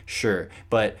nature, sure,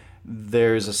 but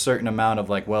there's a certain amount of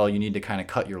you need to kind of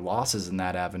cut your losses in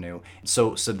that avenue.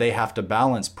 So they have to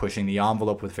balance pushing the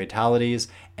envelope with fatalities,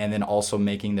 and then also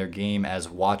making their game as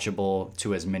watchable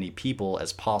to as many people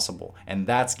as possible. And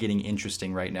that's getting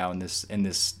interesting right now in this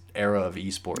era of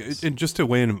esports. And just to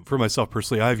weigh in for myself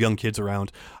personally, I have young kids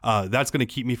around. That's going to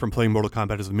keep me from playing Mortal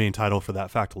Kombat as the main title for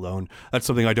that fact alone. That's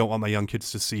something I don't want my young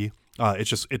kids to see.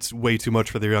 It's way too much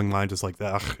for their young minds. It's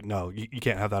no, you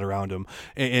can't have that around them.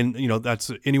 And that's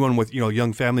anyone with,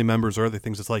 young family members or other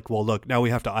things. It's well, look, now we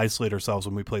have to isolate ourselves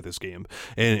when we play this game,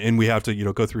 and we have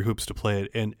to, go through hoops to play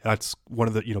it. And that's one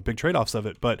of the, big trade-offs of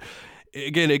it. But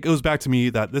again, it goes back to me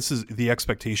that this is the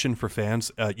expectation for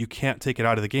fans. You can't take it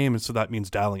out of the game, and so that means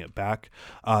dialing it back.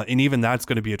 And even that's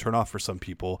going to be a turnoff for some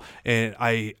people. And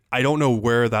I don't know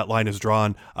where that line is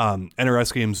drawn.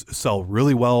 NRS games sell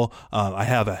really well. I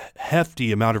have a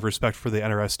hefty amount of respect for the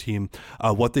NRS team,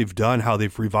 what they've done, how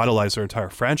they've revitalized their entire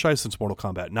franchise since Mortal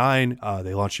Kombat 9.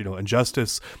 They launched,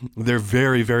 Injustice. They're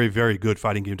very, very, very good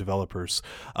fighting game developers.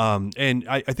 And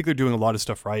I think they're doing a lot of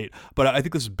stuff right. But I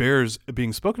think this bears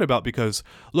being spoken about, because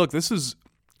look,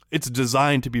 it's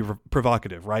designed to be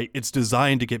provocative, right? It's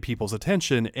designed to get people's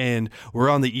attention, and we're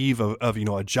on the eve of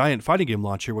a giant fighting game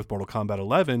launch here with Mortal Kombat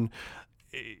 11.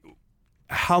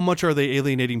 How much are they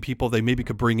alienating people they maybe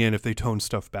could bring in if they tone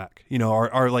stuff back?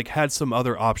 Are had some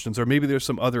other options, or maybe there's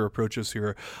some other approaches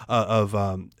here of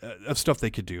stuff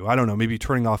they could do. I don't know, maybe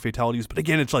turning off fatalities. But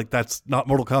again, it's that's not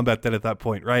Mortal Kombat then at that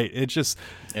point, right? It's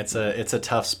a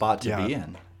tough spot to be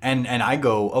in. And I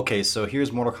go, okay, so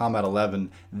here's Mortal Kombat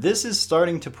 11. This is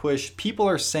starting to push. People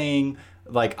are saying,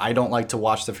 like, I don't like to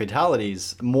watch the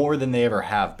fatalities more than they ever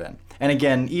have been. And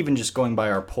again, even just going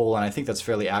by our poll, and I think that's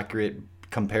fairly accurate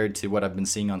compared to what I've been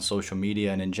seeing on social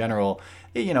media and in general,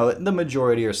 you know, the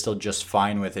majority are still just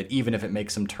fine with it, even if it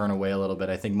makes them turn away a little bit.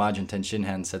 I think Majin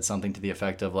Tenshinhan said something to the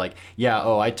effect of like, yeah,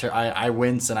 oh, I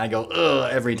wince and I go, ugh,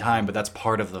 every time, but that's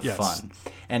part of the fun.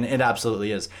 And it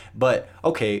absolutely is. But,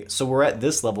 okay, so we're at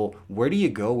this level. Where do you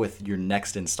go with your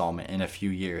next installment in a few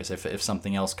years if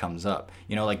something else comes up?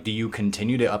 You know, like, do you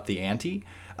continue to up the ante?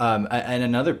 And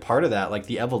another part of that, like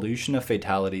the evolution of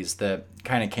fatalities that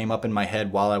kind of came up in my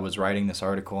head while I was writing this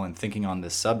article and thinking on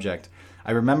this subject.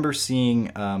 I remember seeing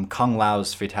Kung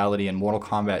Lao's fatality in Mortal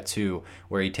Kombat 2,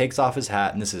 where he takes off his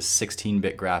hat, and this is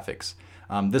 16-bit graphics.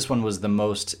 This one was the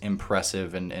most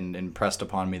impressive and impressed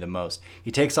upon me the most.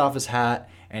 He takes off his hat,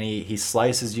 and he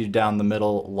slices you down the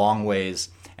middle long ways,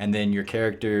 and then your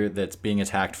character that's being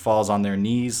attacked falls on their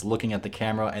knees, looking at the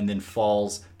camera, and then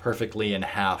falls perfectly in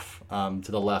half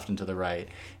to the left and to the right.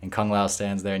 And Kung Lao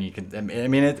stands there, and you can, I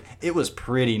mean, it was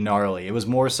pretty gnarly. It was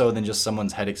more so than just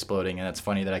someone's head exploding, and it's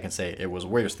funny that I can say it was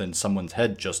worse than someone's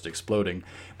head just exploding.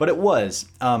 But it was.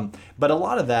 But a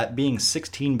lot of that being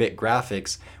 16-bit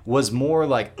graphics was more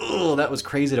like, oh, that was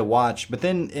crazy to watch. But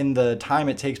then in the time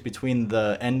it takes between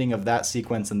the ending of that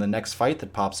sequence and the next fight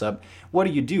that pops up,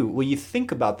 what do? Well, you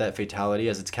think about that fatality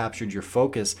as it's captured your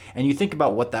focus, and you think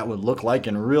about what that would look like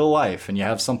in real life, and you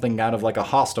have something out of like a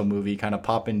Hostel movie kind of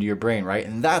pop into your brain, right?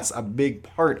 And that's a big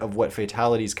part of what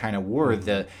fatalities kind of were,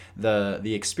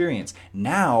 the experience.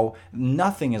 Now,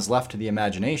 nothing is left to the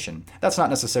imagination. That's not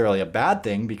necessarily a bad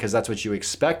thing, because that's what you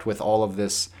expect with all of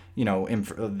this, you know,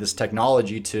 this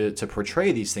technology to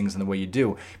portray these things in the way you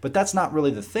do. But that's not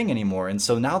really the thing anymore. And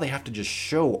so now they have to just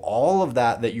show all of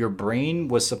that your brain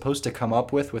was supposed to come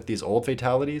up with these old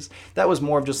fatalities. That was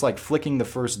more of just like flicking the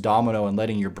first domino and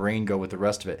letting your brain go with the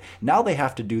rest of it. Now they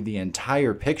have to do the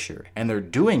entire picture, and they're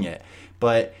doing it.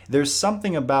 But there's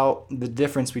something about the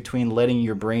difference between letting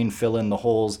your brain fill in the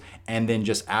holes and then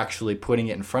just actually putting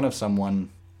it in front of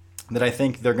someone that I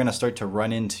think they're going to start to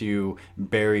run into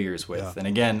barriers with. Yeah. And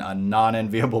again, a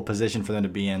non-enviable position for them to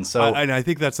be in. So, and I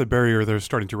think that's a barrier they're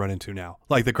starting to run into now.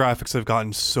 Like, the graphics have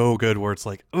gotten so good where it's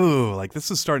like, ooh, like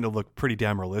this is starting to look pretty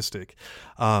damn realistic.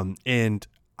 And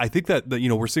I think that you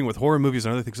know, we're seeing with horror movies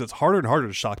and other things, it's harder and harder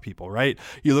to shock people, right?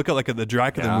 You look at like the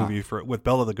Dracula movie with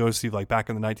Bela Lugosi, like back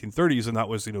in the 1930s, and that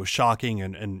was, you know, shocking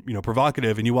and you know,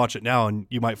 provocative, and you watch it now and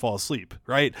you might fall asleep,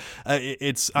 right?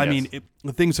 I mean,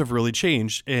 things have really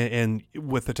changed, and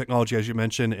with the technology, as you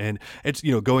mentioned, and it's,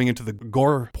 you know, going into the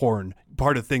gore porn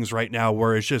part of things right now,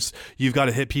 where it's just, you've got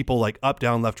to hit people like up,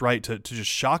 down, left, right to just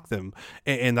shock them.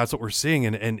 And that's what we're seeing.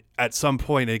 And at some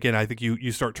point, again, I think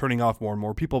you start turning off more and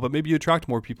more people, but maybe you attract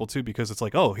more people too, because it's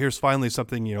like, oh, here's finally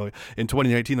something, you know, in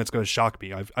 2019 that's going to shock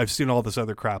me. I've seen all this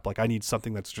other crap. Like, I need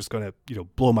something that's just going to, you know,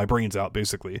 blow my brains out,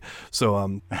 basically.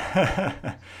 So,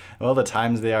 well, the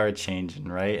times they are changing,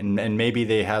 right? And maybe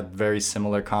they had very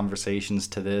similar conversations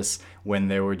to this when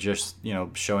they were just, you know,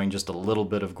 showing just a little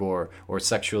bit of gore, or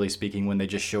sexually speaking, when they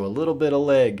just show a little bit of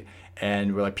leg,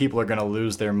 and we're like, people are going to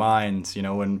lose their minds, you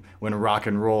know, when rock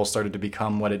and roll started to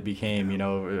become what it became, you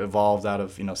know, evolved out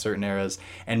of, you know, certain eras.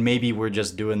 And maybe we're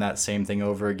just doing that same thing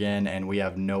over again, and we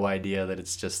have no idea that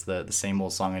it's just the same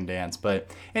old song and dance. But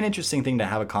an interesting thing to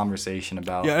have a conversation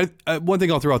about. Yeah, one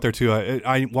thing I'll throw out there too,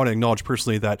 I want to acknowledge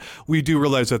personally that we do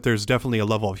realize that there's definitely a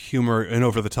level of humor and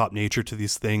over-the-top nature to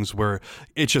these things, where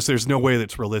it's just, there's no way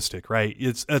that's realistic, right?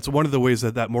 It's one of the ways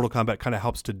that Mortal Kombat kind of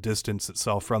helps to distance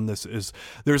itself from this, is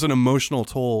there's an emotional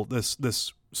toll this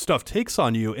stuff takes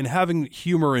on you, and having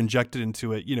humor injected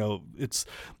into it, you know, it's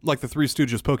like the Three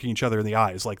Stooges poking each other in the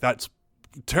eyes. Like, that's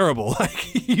terrible.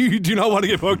 Like, you do not want to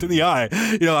get poked in the eye.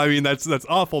 You know, I mean, that's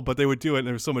awful, but they would do it, and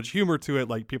there's so much humor to it.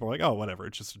 Like, people are like, oh, whatever,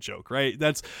 it's just a joke, right?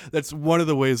 That's one of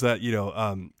the ways that, you know,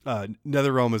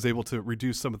 NetherRealm is able to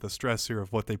reduce some of the stress here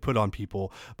of what they put on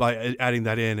people by adding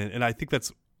that in, and I think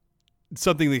that's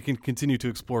something they can continue to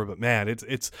explore. But man,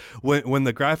 it's when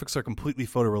the graphics are completely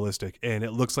photorealistic and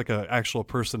it looks like an actual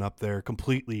person up there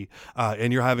completely,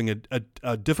 and you're having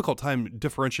a difficult time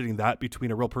differentiating that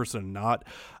between a real person and not.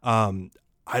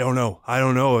 I don't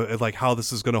know like how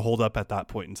this is going to hold up at that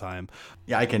point in time.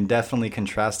 Yeah, I can definitely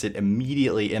contrast it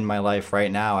immediately in my life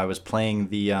right now. I was playing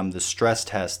the stress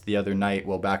test the other night,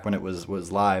 well, back when it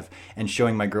was live, and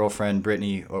showing my girlfriend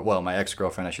Brittany, or well, my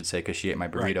ex-girlfriend I should say, because she ate my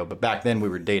burrito, right. But back then we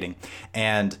were dating,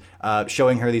 and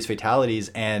showing her these fatalities,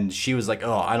 and she was like,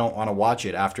 oh, I don't want to watch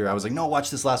it. After I was like, no,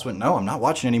 watch this last one. No, I'm not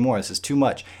watching anymore. This is too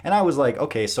much. And I was like,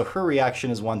 okay, so her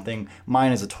reaction is one thing,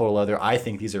 mine is a total other. I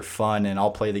think these are fun, and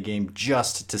I'll play the game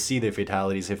just just to see the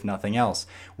fatalities, if nothing else.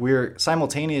 We're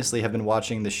simultaneously have been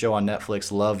watching the show on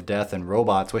Netflix, Love, Death, and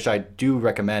Robots, which I do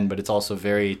recommend, but it's also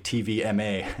very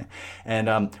TVMA.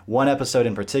 And one episode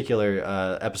in particular,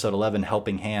 episode 11,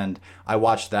 Helping Hand, I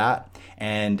watched that,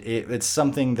 and it's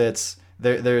something that's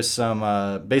there's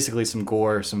some basically some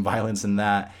gore, some violence in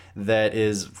that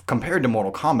is, compared to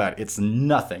Mortal Kombat, it's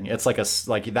nothing. It's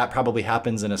like that probably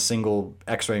happens in a single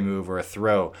X-ray move or a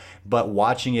throw. But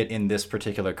watching it in this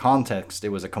particular context, it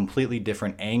was a completely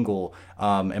different angle,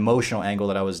 emotional angle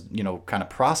that I was, kind of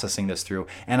processing this through,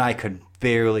 and I could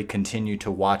barely continue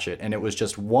to watch it. And it was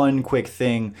just one quick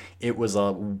thing. It was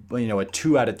a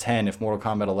 2 out of 10 if Mortal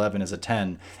Kombat 11 is a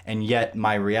 10, and yet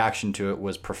my reaction to it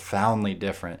was profoundly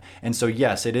different. And so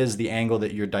yes, it is the angle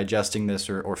that you're digesting this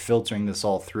or filtering this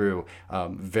all through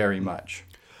very much.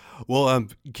 Well,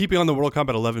 keeping on the Mortal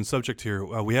Kombat 11 subject here,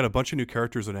 we had a bunch of new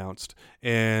characters announced,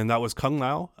 and that was Kung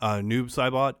Lao, Noob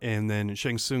Saibot, and then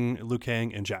Shang Tsung, Liu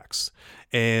Kang, and Jax.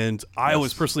 And I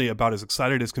was personally about as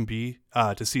excited as can be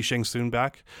to see Shang Tsung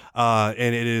back.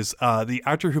 And it is the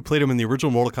actor who played him in the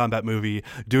original Mortal Kombat movie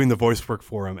doing the voice work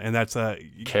for him. And that's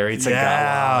Cary Tagawa.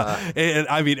 Yeah. And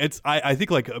I mean, I think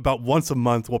like about once a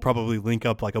month, we'll probably link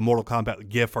up like a Mortal Kombat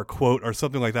gif or quote or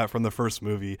something like that from the first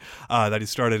movie that he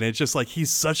started. And it's just like,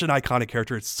 he's such an iconic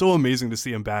character. It's so amazing to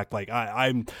see him back. Like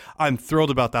I'm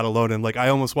thrilled about that alone. And like, I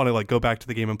almost want to like go back to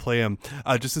the game and play him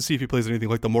just to see if he plays anything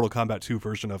like the Mortal Kombat 2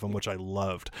 version of him, which I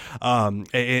loved,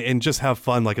 and just have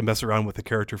fun, like, and mess around with the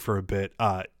character for a bit.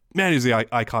 Man, he's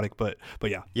iconic, but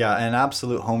yeah. Yeah, an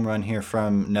absolute home run here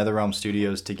from NetherRealm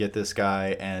Studios to get this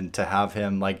guy and to have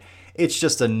him, like, it's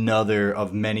just another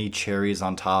of many cherries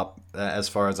on top as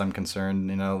far as I'm concerned.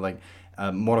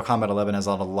 Mortal Kombat 11 has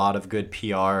had a lot of good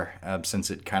PR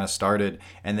since it kind of started,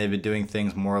 and they've been doing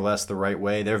things more or less the right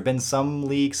way. There have been some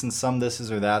leaks and some thises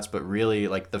or that's, but really,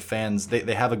 like, the fans,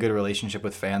 they have a good relationship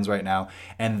with fans right now.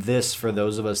 And this, for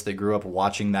those of us that grew up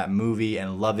watching that movie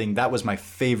and loving, that was my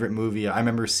favorite movie. I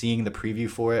remember seeing the preview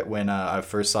for it when I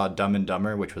first saw Dumb and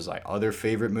Dumber, which was my other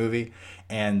favorite movie.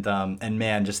 And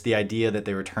man, just the idea that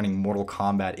they were turning Mortal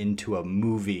Kombat into a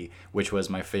movie, which was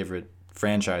my favorite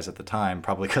franchise at the time,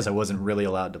 probably because I wasn't really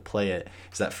allowed to play it.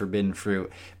 It's that forbidden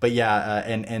fruit. But yeah,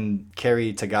 and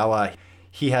Cary Tagawa,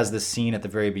 he has this scene at the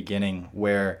very beginning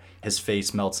where his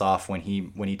face melts off when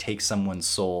he takes someone's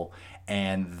soul,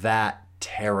 and that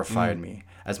terrified me.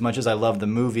 As much as I love the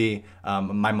movie,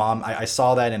 my mom, I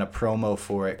saw that in a promo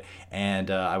for it, and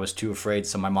I was too afraid,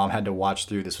 so my mom had to watch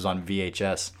through. This was on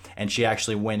VHS, and she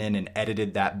actually went in and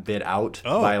edited that bit out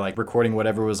by like recording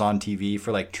whatever was on TV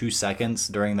for like 2 seconds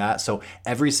during that. So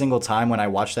every single time when I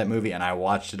watched that movie, and I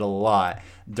watched it a lot,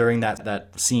 during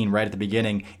that scene right at the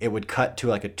beginning, it would cut to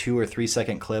like a 2 or 3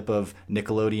 second clip of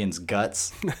Nickelodeon's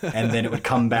Guts, and then it would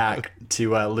come back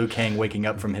to Liu Kang waking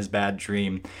up from his bad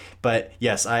dream. But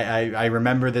yes, I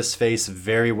remember this face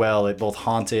very well. It both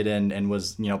haunted and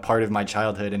was, part of my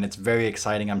childhood, and it's very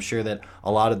exciting. I'm sure that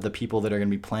a lot of the people that are going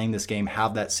to be playing this game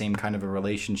have that same kind of a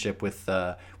relationship with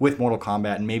Mortal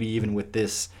Kombat, and maybe even with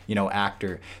this,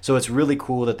 actor. So it's really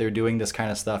cool that they're doing this kind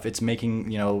of stuff. It's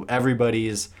making,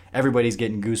 everybody's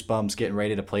getting goosebumps, getting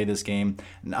ready to play this game.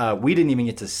 We didn't even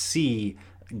get to see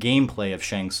gameplay of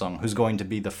Shang Tsung, who's going to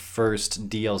be the first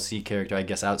DLC character, I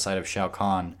guess, outside of Shao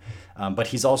Kahn. But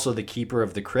he's also the keeper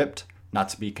of the crypt, not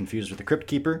to be confused with the Crypt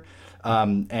Keeper.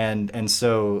 And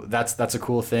so that's a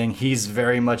cool thing. He's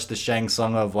very much the Shang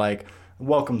Tsung of like,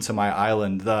 welcome to my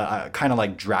island, the kind of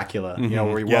like Dracula,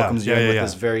 where he welcomes you in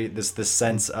with this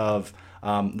sense of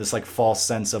this like false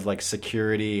sense of like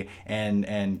security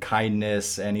and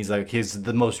kindness, and he's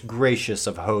the most gracious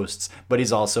of hosts, but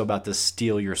he's also about to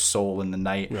steal your soul in the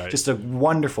night. Right. Just a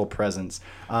wonderful presence,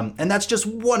 and that's just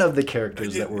one of the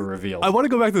characters that were revealed. I want to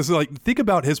go back to this. Like, think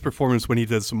about his performance when he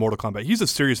did some Mortal Kombat. He's a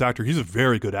serious actor. He's a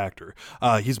very good actor.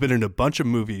 He's been in a bunch of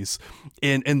movies,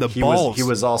 and he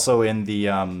was also in the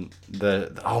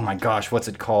oh my gosh, what's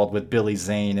it called, with Billy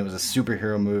Zane? It was a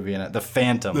superhero movie, and The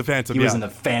Phantom. He was in The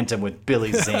Phantom with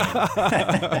Billy Zane.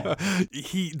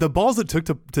 The balls it took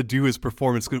to do his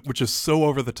performance, which is so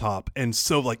over the top and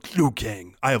so like, Liu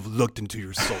Kang, I have looked into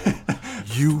your soul.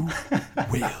 You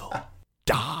will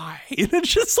die. And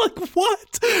it's just like,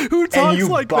 what? Who talks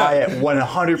like that? And you buy it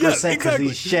 100% because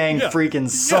he's Shang freaking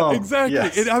Tsung. Yeah, exactly.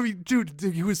 Yes. And I mean, dude,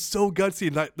 he was so gutsy,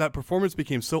 and that performance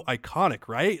became so iconic,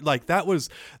 right? Like that was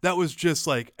just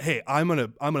like, hey, I'm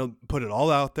gonna put it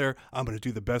all out there. I'm gonna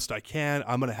do the best I can.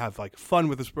 I'm gonna have like fun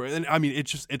with this. And I mean,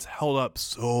 it's held up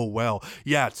so well.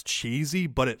 Yeah, it's cheesy,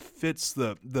 but it fits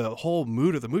the whole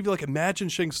mood of the movie. Like, imagine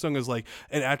Shang Tsung as like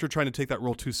an actor trying to take that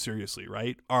role too seriously,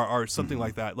 right? Or something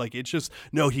like that. Like, it's just,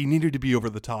 No, he needed to be over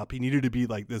the top. He needed to be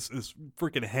like this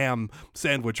freaking ham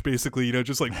sandwich, basically,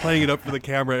 just like playing it up for the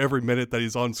camera every minute that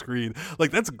he's on screen.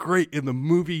 Like, that's great. In the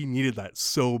movie, needed that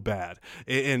so bad.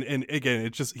 And again,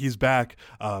 it's just, he's back.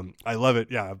 I love it.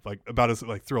 Yeah, like about as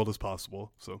like thrilled as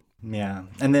possible. So. Yeah,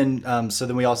 and then so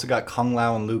then we also got Kung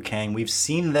Lao and Liu Kang. We've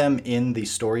seen them in the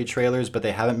story trailers, but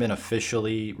they haven't been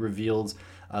officially revealed.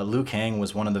 Liu Kang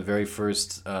was one of the very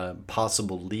first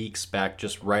possible leaks back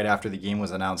just right after the game was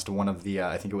announced. One of the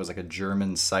I think it was like a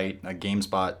German site,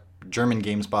 German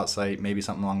GameSpot site, maybe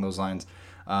something along those lines,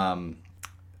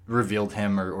 revealed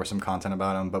him or some content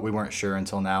about him, but we weren't sure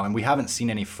until now, and we haven't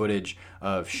seen any footage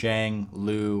of Shang,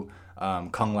 Liu,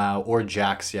 Kung Lao, or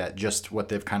Jax yet, just what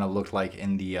they've kind of looked like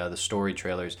in the story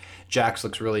trailers. Jax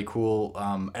looks really cool.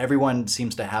 Everyone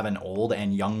seems to have an old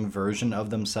and young version of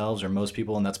themselves, or most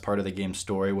people, and that's part of the game's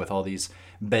story with all these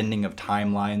bending of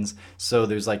timelines. So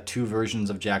there's like two versions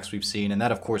of Jax we've seen, and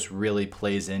that of course really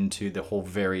plays into the whole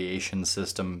variation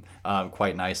system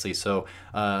quite nicely. So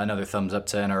another thumbs up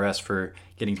to NRS for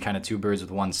getting kind of two birds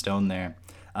with one stone there.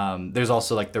 There's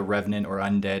also like the Revenant or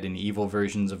Undead and Evil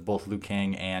versions of both Liu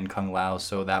Kang and Kung Lao,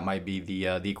 so that might be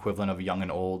the equivalent of young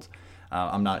and old.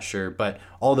 I'm not sure, but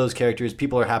all those characters,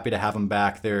 people are happy to have them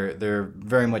back. They're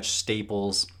very much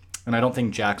staples, and I don't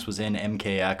think Jax was in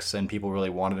MKX, and people really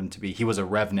wanted him to be. He was a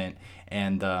Revenant,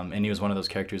 and he was one of those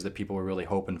characters that people were really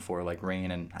hoping for, like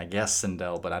Rain and I guess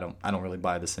Sindel, but I don't really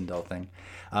buy the Sindel thing.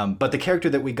 But the character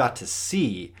that we got to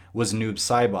see was Noob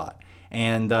Saibot.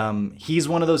 And he's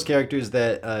one of those characters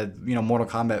that, Mortal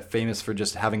Kombat famous for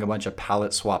just having a bunch of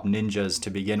palette swap ninjas to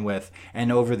begin with.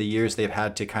 And over the years, they've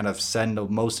had to kind of send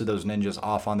most of those ninjas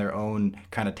off on their own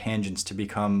kind of tangents to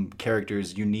become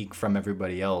characters unique from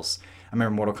everybody else. I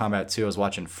remember Mortal Kombat 2, I was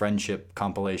watching Friendship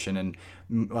compilation, and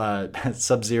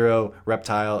Sub-Zero,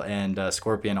 Reptile, and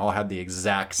Scorpion all had the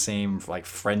exact same like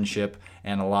friendship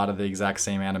and a lot of the exact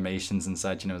same animations and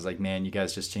such. And it was like, man, you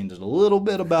guys just changed a little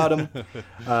bit about them.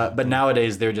 But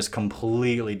nowadays, they're just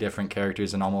completely different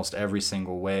characters in almost every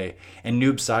single way. And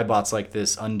Noob Saibot's like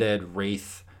this undead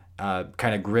wraith,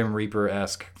 kind of Grim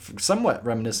Reaper-esque, somewhat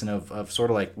reminiscent of sort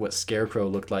of like what Scarecrow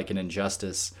looked like in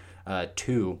Injustice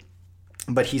 2.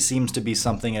 But he seems to be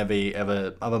something of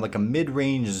a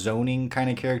mid-range zoning kind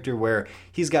of character where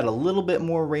he's got a little bit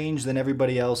more range than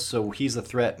everybody else, so he's a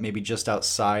threat maybe just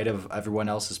outside of everyone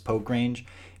else's poke range.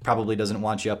 He probably doesn't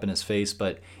want you up in his face,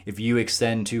 but if you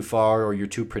extend too far or you're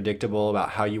too predictable about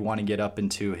how you want to get up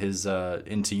into his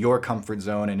into your comfort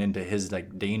zone and into his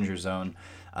like danger zone,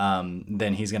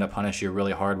 then he's going to punish you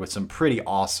really hard with some pretty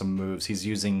awesome moves. He's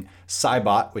using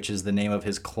Saibot, which is the name of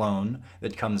his clone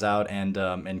that comes out and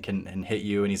can hit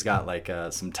you, and he's got like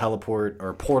some teleport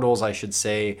or portals, I should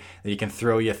say, that he can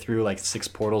throw you through like 6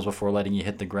 portals before letting you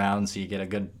hit the ground, so you get a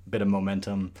good bit of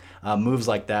momentum. Moves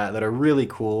like that are really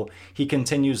cool. He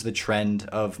continues the trend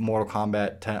of Mortal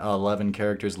Kombat 11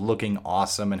 characters looking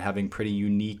awesome and having pretty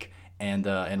unique and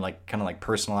like kind of like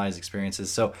personalized experiences.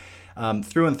 So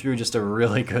through and through, just a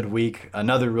really good week.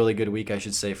 Another really good week, I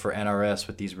should say, for NRS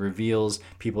with these reveals.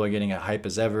 People are getting a hype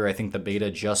as ever. I think the beta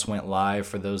just went live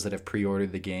for those that have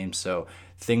pre-ordered the game. So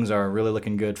things are really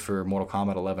looking good for Mortal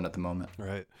Kombat 11 at the moment.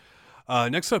 Right.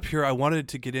 Next up here, I wanted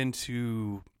to get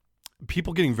into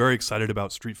people getting very excited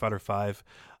about Street Fighter V.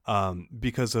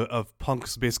 Because of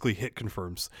Punk's basically hit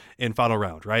confirms in Final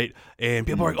Round, right? And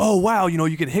people are like, oh, wow,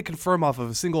 you can hit confirm off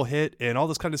of a single hit and all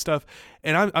this kind of stuff.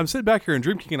 And I'm sitting back here, and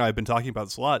Dream King and I have been talking about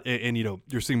this a lot. And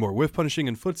you're seeing more whiff punishing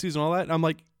and footsies and all that. And I'm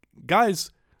like,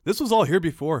 guys, this was all here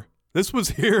before. This was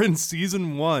here in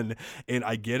season 1, and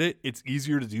I get it. It's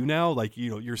easier to do now. Like,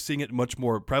 you're seeing it much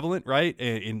more prevalent, right?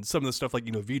 And in some of the stuff like,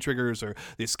 V triggers, or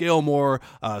they scale more.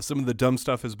 Some of the dumb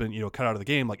stuff has been, cut out of the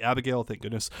game, like Abigail, thank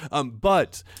goodness.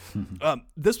 But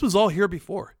this was all here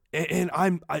before. And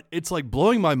it's like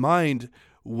blowing my mind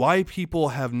why people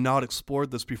have not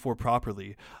explored this before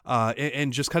properly,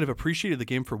 and just kind of appreciated the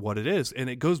game for what it is. And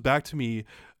it goes back to me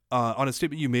on a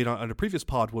statement you made on a previous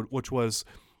pod, which was,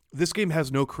 this game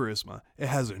has no charisma. It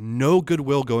has no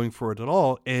goodwill going for it at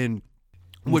all. And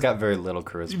it's got very little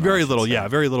charisma. Very little, yeah.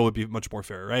 Very little would be much more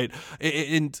fair, right?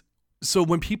 And so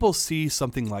when people see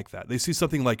something like that, they see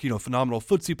something like, phenomenal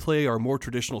footsie play or more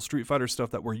traditional Street Fighter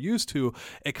stuff that we're used to,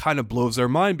 it kind of blows their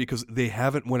mind because they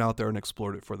haven't went out there and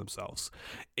explored it for themselves.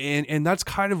 And that's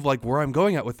kind of like where I'm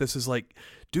going at with this is like,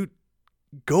 dude,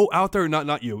 go out there,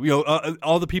 not you,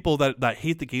 all the people that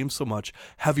hate the game so much.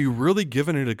 Have you really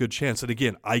given it a good chance? And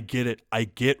again, I get it. I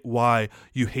get why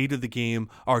you hated the game,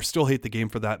 or still hate the game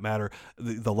for that matter.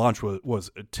 The launch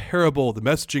was terrible. The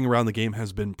messaging around the game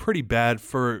has been pretty bad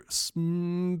for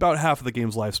about half of the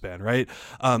game's lifespan, right?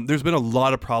 There's been a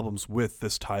lot of problems with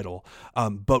this title.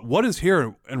 But what is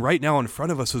here and right now in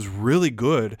front of us is really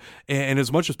good. And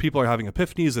as much as people are having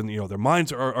epiphanies and, their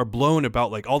minds are blown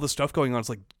about like all the stuff going on, it's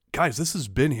like, guys, this has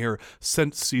been here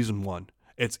since season 1.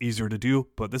 It's easier to do,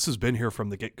 but this has been here from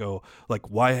the get-go. Like,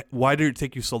 why did it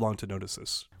take you so long to notice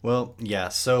this? Well, yeah,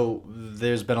 so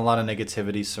there's been a lot of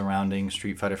negativity surrounding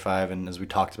Street Fighter V, and as we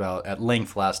talked about at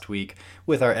length last week,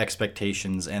 with our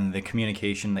expectations and the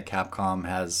communication that Capcom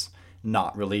has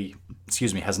not really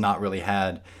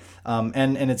had.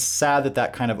 And it's sad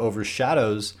that kind of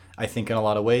overshadows, I think, in a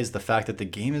lot of ways, the fact that the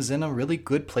game is in a really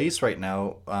good place right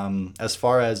now, as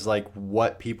far as like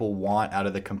what people want out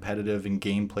of the competitive and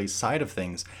gameplay side of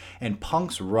things. And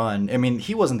Punk's run, I mean,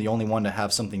 he wasn't the only one to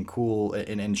have something cool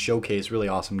and showcase really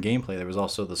awesome gameplay. There was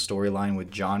also the storyline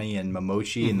with Johnny and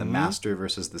Momochi and the master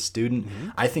versus the student.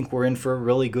 I think we're in for a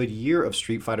really good year of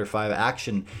Street Fighter V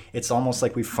action. It's almost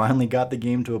like we finally got the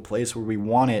game to a place where we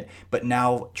want it, but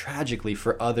now, tragically,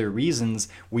 for other reasons,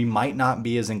 we might not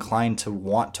be as inclined to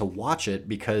want to watch it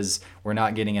because we're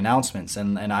not getting announcements,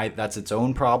 and that's its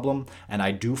own problem. And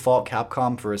I do fault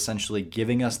Capcom for essentially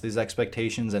giving us these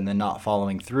expectations and then not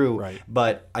following through. Right.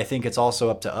 But I think it's also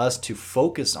up to us to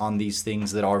focus on these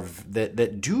things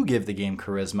that do give the game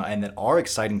charisma and that are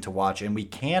exciting to watch, and we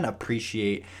can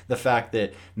appreciate the fact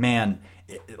that, man,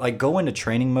 like, go into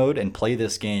training mode and play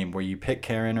this game where you pick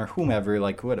Karen or whomever,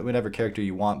 like whatever character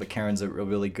you want, but Karen's a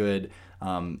really good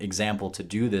example to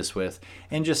do this with,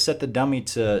 and just set the dummy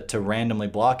to randomly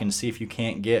block and see if you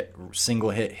can't get single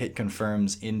hit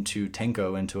confirms into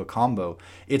Tenko, into a combo.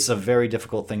 It's a very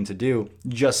difficult thing to do,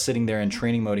 just sitting there in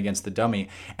training mode against the dummy.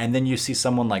 And then you see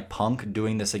someone like Punk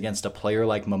doing this against a player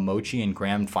like Momochi in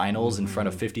grand finals in front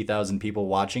of 50,000 people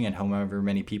watching, and however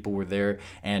many people were there,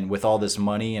 and with all this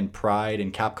money and pride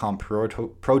and Capcom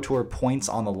Pro Tour points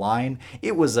on the line.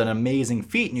 It was an amazing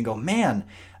feat, and you go, man,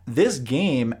 this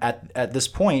game at this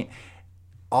point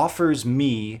offers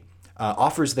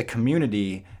the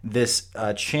community this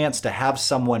chance to have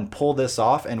someone pull this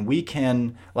off, and we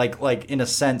can like in a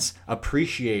sense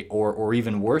appreciate or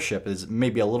even worship, is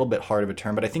maybe a little bit hard of a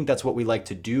term, but I think that's what we like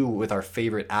to do with our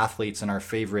favorite athletes and our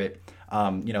favorite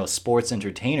sports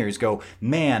entertainers. Go,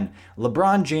 man,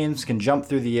 LeBron James can jump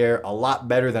through the air a lot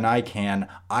better than I can.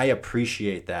 I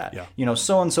appreciate that. Yeah.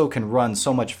 So-and-so can run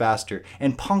so much faster.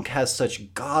 And Punk has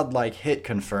such godlike hit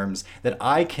confirms that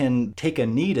I can take a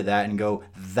knee to that and go,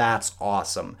 that's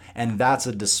awesome. And that's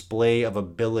a display of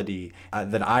ability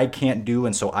that I can't do,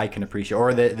 and so I can appreciate,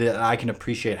 or that I can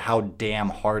appreciate how damn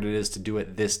hard it is to do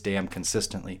it this damn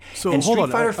consistently. So and hold Street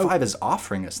on, Fighter V is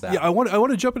offering us that. Yeah, I want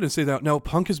to jump in and say that now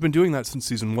Punk has been doing that since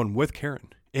season 1 with Karen.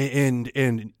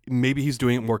 And maybe he's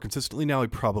doing it more consistently now. He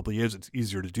probably is. It's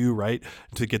easier to do, right?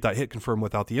 To get that hit confirmed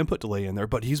without the input delay in there.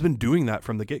 But he's been doing that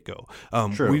from the get-go.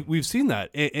 True. We've seen that.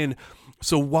 And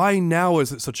so why now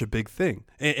is it such a big thing?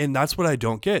 And that's what I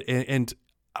don't get. And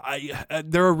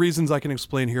there are reasons I can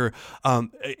explain here.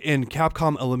 And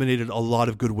Capcom eliminated a lot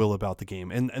of goodwill about the game,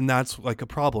 and that's like a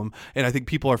problem. And I think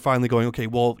people are finally going, okay,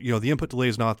 well, the input delay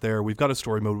is not there. We've got a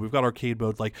story mode. We've got arcade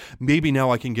mode. Like, maybe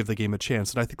now I can give the game a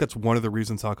chance. And I think that's one of the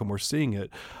reasons how come we're seeing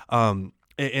it.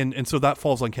 And so that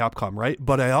falls on Capcom, right?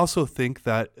 But I also think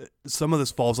that some of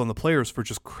this falls on the players for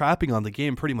just crapping on the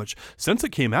game pretty much since it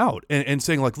came out and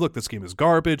saying like, look, this game is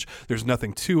garbage. There's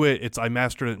nothing to it. I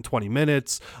mastered it in 20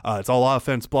 minutes. It's all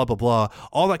offense, blah, blah, blah.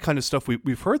 All that kind of stuff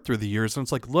we've heard through the years. And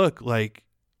it's like, look, like,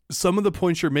 some of the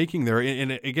points you're making there,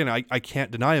 and again, I can't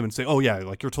deny them and say, oh yeah,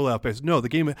 like you're totally off base. No, the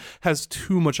game has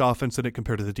too much offense in it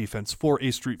compared to the defense for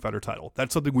a Street Fighter title.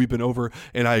 That's something we've been over,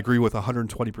 and I agree with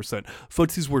 120%.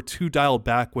 Footsies were too dialed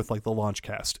back with like the launch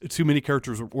cast. Too many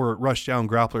characters were rush down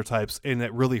grappler types, and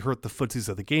it really hurt the footsies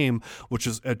of the game, which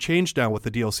is a change now with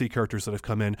the DLC characters that have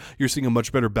come in. You're seeing a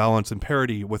much better balance and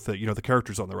parity with the the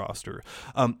characters on the roster.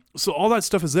 So all that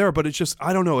stuff is there, but it's just,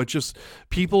 I don't know, it's just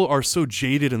people are so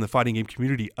jaded in the fighting game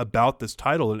community about this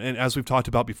title, and as we've talked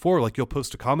about before, like you'll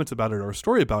post a comment about it or a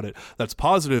story about it that's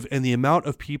positive, and the amount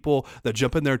of people that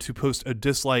jump in there to post a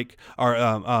dislike or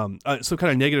some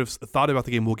kind of negative thought about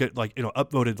the game will get like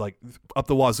upvoted like up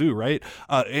the wazoo, right?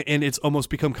 And it's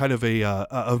almost become kind of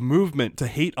a movement to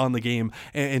hate on the game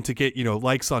and to get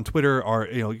likes on Twitter or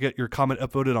get your comment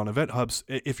upvoted on event hubs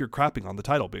if you're crapping on the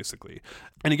title, basically.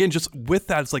 And again, just with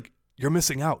that, it's like, you're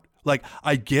missing out. Like,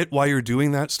 I get why you're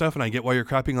doing that stuff and I get why you're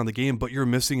crapping on the game, but you're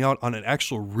missing out on an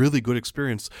actual really good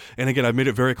experience. And again, I've made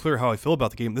it very clear how I feel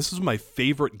about the game. This is my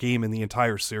favorite game in the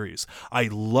entire series. I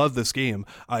love this game.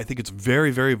 I think it's very,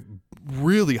 very,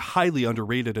 really highly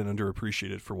underrated and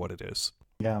underappreciated for what it is.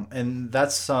 Yeah, and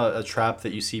that's a trap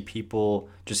that you see people,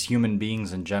 just human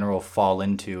beings in general, fall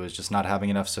into, is just not having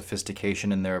enough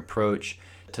sophistication in their approach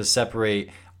to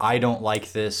separate, I don't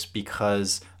like this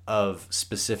because of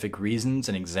specific reasons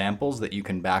and examples that you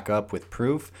can back up with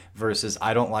proof, versus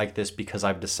I don't like this because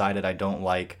I've decided I don't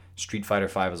like Street Fighter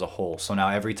V as a whole. So now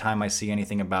every time I see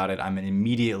anything about it, I'm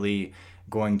immediately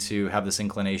going to have this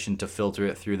inclination to filter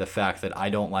it through the fact that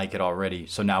I don't like it already.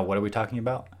 So now what are we talking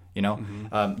about? You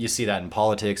know, you see that in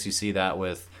politics. You see that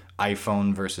with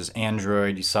iPhone versus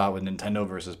Android. You saw it with Nintendo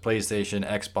versus PlayStation,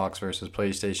 Xbox versus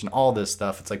PlayStation, all this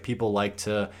stuff. It's like people like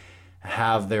to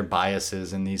have their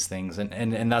biases in these things,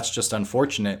 and that's just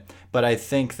unfortunate. But I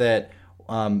think that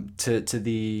to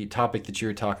the topic that you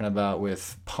were talking about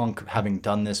with Punk having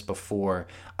done this before,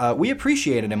 we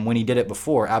appreciated him when he did it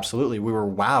before. Absolutely, we were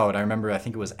wowed. I remember, I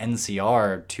think it was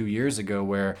NCR 2 years ago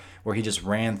where he just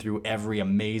ran through every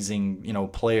amazing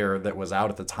player that was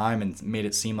out at the time and made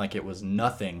it seem like it was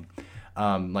nothing.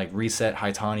 Like reset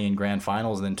Haitani in grand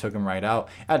finals and then took him right out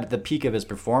at the peak of his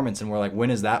performance, and we're like,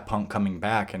 when is that Punk coming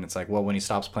back? And it's like, well, when he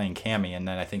stops playing Cammy. And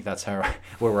then I think that's where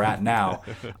we're at now.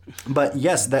 But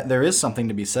yes, that there is something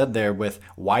to be said there with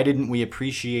why didn't we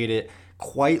appreciate it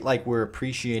quite like we're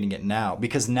appreciating it now?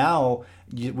 Because now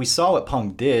we saw what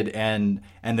Punk did, and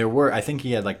there were, I think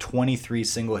he had like 23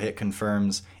 single hit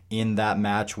confirms in that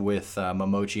match with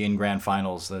Momochi in grand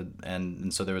finals,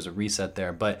 and so there was a reset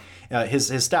there. But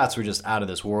his stats were just out of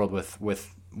this world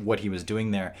with what he was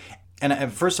doing there.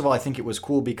 And first of all, I think it was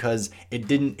cool because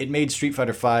it made Street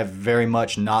Fighter V very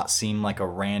much not seem like a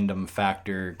random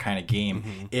factor kind of game.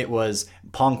 Mm-hmm. It was,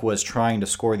 Punk was trying to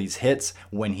score these hits.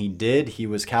 When he did, he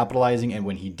was capitalizing, and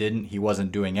when he didn't, he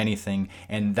wasn't doing anything.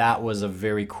 And that was a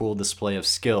very cool display of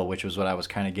skill, which was what I was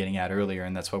kind of getting at earlier,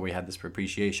 and that's why we had this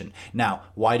appreciation. Now,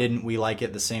 why didn't we like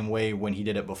it the same way when he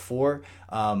did it before?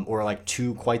 Or like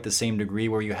to quite the same degree,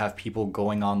 where you have people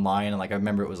going online, and like I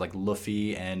remember it was like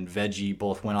Luffy and Veggie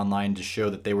both went online to show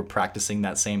that they were practicing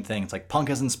that same thing. It's like, Punk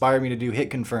has inspired me to do hit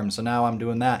confirm, so now I'm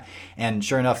doing that. And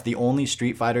sure enough, the only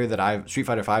Street Fighter V that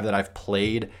I've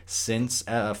played since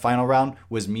Final Round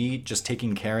was me just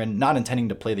taking Karen, not intending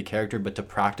to play the character, but to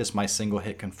practice my single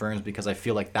hit confirms, because I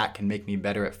feel like that can make me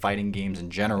better at fighting games in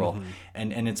general.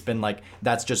 Mm-hmm. And it's been like,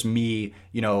 that's just me,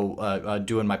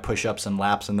 doing my push-ups and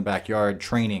laps in the backyard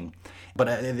training. But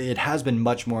it has been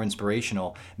much more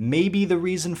inspirational. Maybe the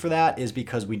reason for that is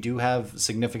because we do have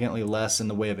significantly less in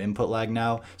the way of input lag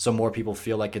now, so more people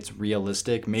feel like it's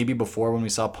realistic. Maybe before, when we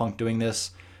saw Punk doing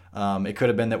this, it could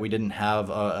have been that we didn't have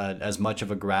as much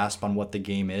of a grasp on what the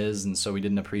game is, and so we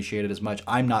didn't appreciate it as much.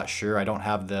 I'm not sure. I don't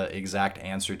have the exact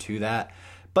answer to that.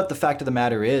 But the fact of the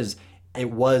matter is,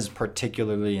 it was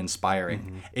particularly inspiring.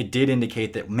 Mm-hmm. It did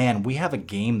indicate that, man, we have a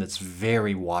game that's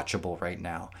very watchable right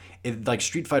now. Like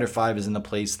Street Fighter V is in the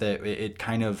place that it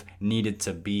kind of needed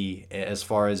to be as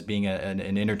far as being an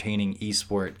entertaining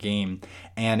esport game.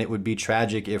 And it would be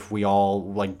tragic if we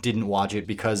all like didn't watch it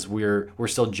because we're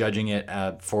still judging it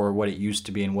for what it used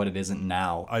to be and what it isn't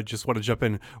now. I just want to jump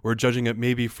in. We're judging it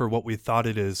maybe for what we thought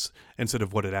it is instead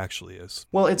of what it actually is.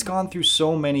 Well, it's gone through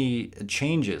so many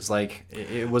changes. Like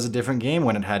it was a different game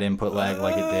when it had input lag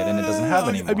like it did, and it doesn't have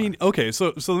anymore. I mean, okay,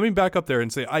 so let me back up there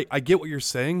and say I get what you're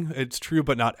saying. It's true,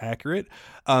 but not accurate.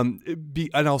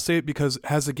 And I'll say it because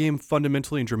has the game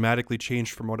fundamentally and dramatically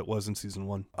changed from what it was in season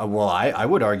 1? Well, I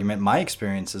would argument my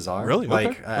experiences are really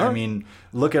like okay. I mean,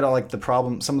 look at all like the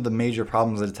problem, some of the major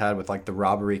problems that it's had with like the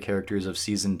robbery characters of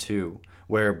season 2.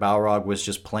 Where Balrog was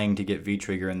just playing to get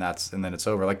V-Trigger and then it's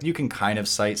over. Like you can kind of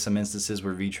cite some instances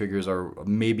where V-Triggers are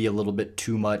maybe a little bit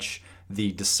too much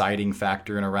the deciding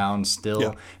factor in a round still,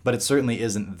 yeah. But it certainly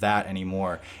isn't that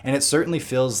anymore. And it certainly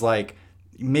feels like,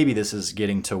 maybe this is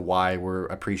getting to why we're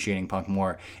appreciating Punk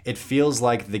more. It feels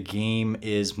like the game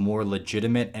is more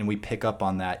legitimate, and we pick up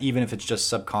on that, even if it's just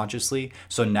subconsciously.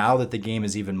 So now that the game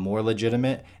is even more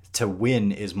legitimate, to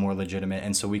win is more legitimate,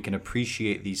 and so we can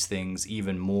appreciate these things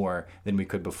even more than we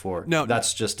could before. No,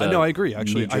 that's just I agree.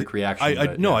 Actually, knee-jerk reaction.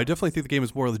 I definitely think the game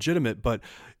is more legitimate, but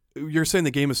you're saying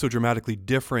the game is so dramatically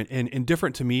different, and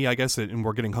different to me, I guess, and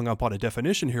we're getting hung up on a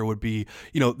definition here, would be,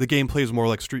 the game plays more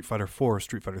like Street Fighter 4 or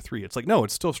Street Fighter 3. It's like, no,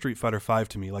 it's still Street Fighter 5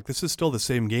 to me. Like, this is still the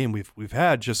same game we've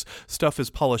had, just stuff is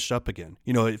polished up again.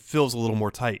 It feels a little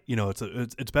more tight.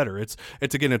 It's better. It's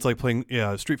again, it's like playing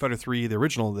Street Fighter 3, the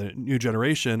original, the new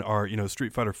generation, or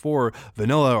Street Fighter 4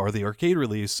 vanilla or the arcade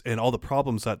release, and all the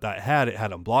problems that had. It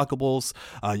had unblockables.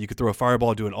 You could throw a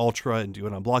fireball, do an ultra, and do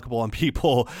an unblockable on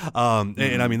people.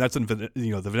 And I mean, that's in the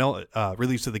vanilla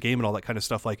release of the game and all that kind of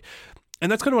stuff. Like,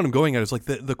 and that's kind of what I'm going at, is like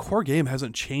the core game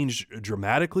hasn't changed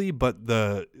dramatically, but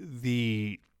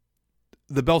the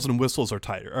bells and whistles are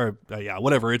tighter, or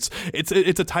whatever. It's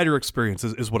a tighter experience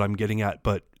is what I'm getting at,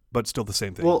 but still the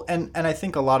same thing. Well, and I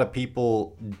think a lot of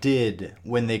people did,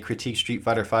 when they critiqued Street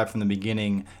Fighter V from the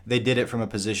beginning, they did it from a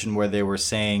position where they were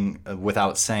saying,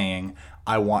 without saying,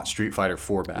 I want Street Fighter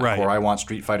 4 back, right, or I want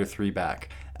Street Fighter 3 back.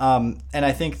 And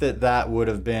I think that would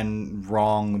have been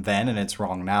wrong then, and it's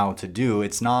wrong now to do.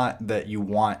 It's not that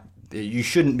you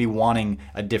shouldn't be wanting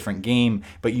a different game,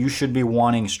 but you should be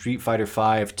wanting Street Fighter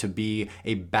V to be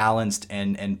a balanced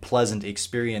and pleasant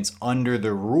experience under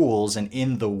the rules and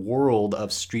in the world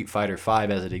of Street Fighter V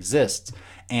as it exists.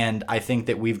 And I think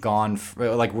that we've gone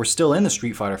we're still in the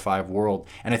Street Fighter V world,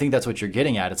 and I think that's what you're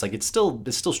getting at. It's like it's still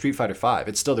Street Fighter V.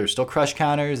 There's still crush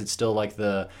counters. It's still like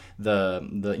the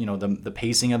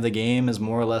pacing of the game is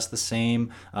more or less the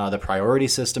same. The priority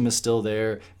system is still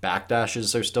there.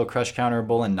 Backdashes are still crush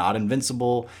counterable and not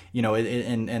invincible.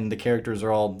 And the characters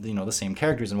are all the same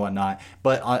characters and whatnot.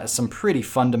 But on some pretty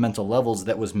fundamental levels,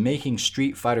 that was making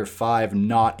Street Fighter V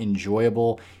not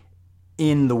enjoyable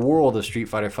in the world of Street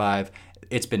Fighter V.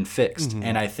 It's been fixed,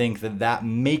 and I think that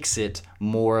makes it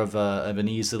more of an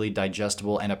easily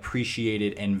digestible and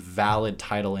appreciated and valid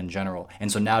title in general.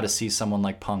 And so now to see someone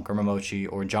like Punk or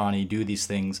Momochi or Johnny do these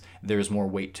things, there's more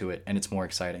weight to it, and it's more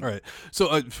exciting. All right.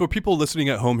 So for people listening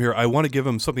at home here, I want to give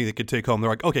them something they could take home. They're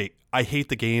like, okay, I hate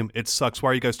the game. It sucks.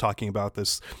 Why are you guys talking about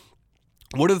this?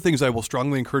 One of the things I will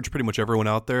strongly encourage pretty much everyone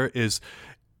out there is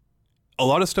a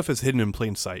lot of stuff is hidden in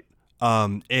plain sight.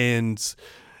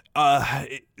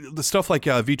 The stuff like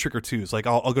V-Trigger 2s, like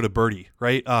I'll go to Birdie,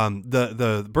 right?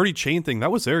 The Birdie chain thing,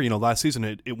 that was there, last season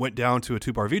it went down to a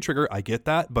 2-bar V-Trigger. I get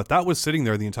that, but that was sitting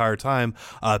there the entire time.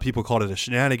 People called it a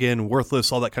shenanigan,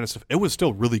 worthless, all that kind of stuff. It was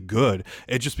still really good.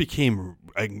 It just became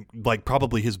like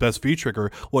probably his best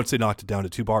V-Trigger once they knocked it down to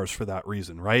 2 bars for that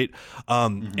reason, right?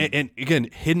 And again,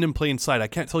 hidden in plain sight. I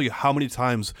can't tell you how many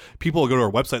times people will go to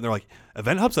our website and they're like,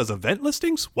 Event Hub says event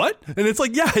listings? What? And it's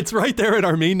like, yeah, it's right there in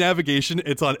our main navigation.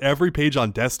 It's on every page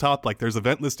on desktop. Like, there's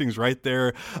event listings right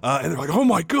there. And they're like, oh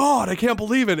my God, I can't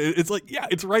believe it. It's like, yeah,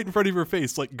 it's right in front of your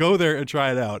face. Like, go there and try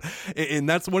it out. And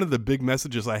that's one of the big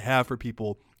messages I have for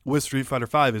people with Street Fighter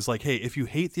V is like, hey, if you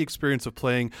hate the experience of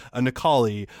playing a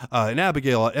Necalli, an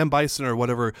Abigail, an M. Bison, or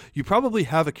whatever, you probably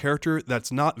have a character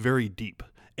that's not very deep.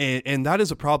 And that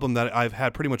is a problem that I've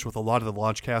had pretty much with a lot of the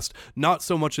launch cast. Not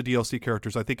so much the DLC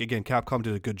characters. I think, again, Capcom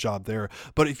did a good job there.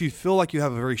 But if you feel like you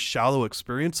have a very shallow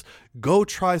experience, go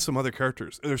try some other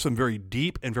characters. There's some very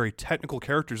deep and very technical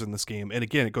characters in this game. And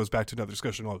again, it goes back to another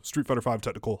discussion. Oh, Street Fighter V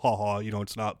technical, haha,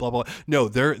 it's not, blah, blah. No,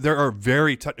 there are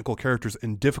very technical characters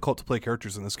and difficult to play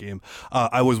characters in this game.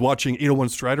 I was watching 801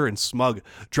 Strider and Smug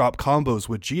drop combos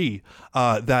with G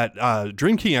that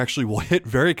Dream King actually will hit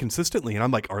very consistently. And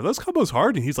I'm like, are those combos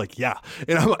hard? And he's like, yeah.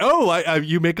 And I'm like, oh,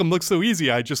 you make them look so easy.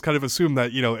 I just kind of assume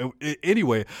that,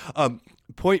 anyway.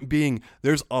 Point being,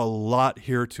 there's a lot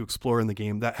here to explore in the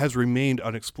game that has remained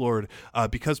unexplored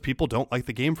because people don't like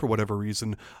the game for whatever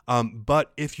reason.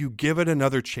 But if you give it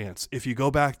another chance, if you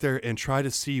go back there and try to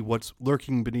see what's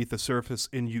lurking beneath the surface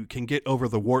and you can get over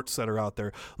the warts that are out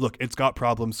there, look, it's got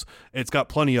problems. It's got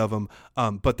plenty of them.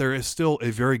 But there is still a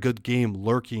very good game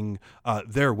lurking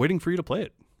there waiting for you to play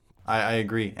it. I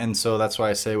agree. And so that's why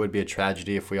I say it would be a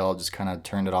tragedy if we all just kind of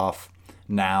turned it off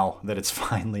now that it's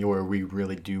finally where we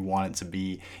really do want it to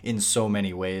be in so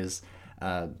many ways.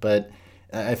 But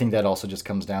I think that also just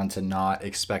comes down to not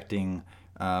expecting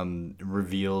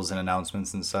reveals and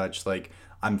announcements and such. Like,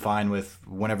 I'm fine with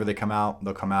whenever they come out,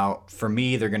 they'll come out. For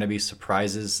me, they're going to be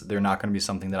surprises. They're not going to be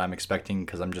something that I'm expecting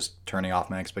because I'm just turning off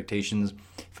my expectations.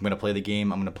 If I'm going to play the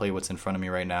game, I'm going to play what's in front of me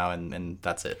right now, and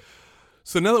that's it.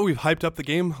 So now that we've hyped up the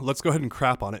game, let's go ahead and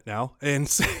crap on it now. And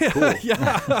say, cool.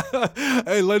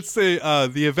 And let's say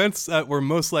the events that we're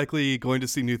most likely going to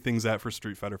see new things at for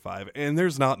Street Fighter V. And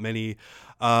there's not many.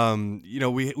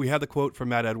 We had the quote from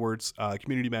Matt Edwards,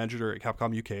 community manager at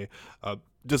Capcom UK.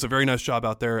 Does a very nice job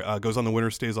out there. Goes on the Winner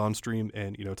Stays On stream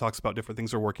and talks about different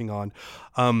things they're working on.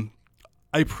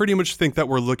 I pretty much think that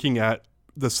we're looking at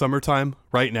the summertime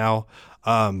right now.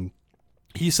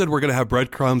 he said we're going to have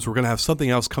breadcrumbs. We're going to have something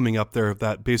else coming up there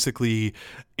that basically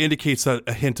indicates that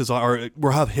a hint is on, or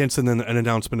we'll have hints and then an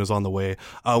announcement is on the way.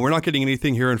 We're not getting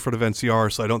anything here in front of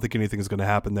NCR, so I don't think anything is going to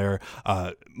happen there.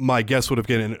 My guess would have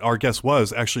been, and our guess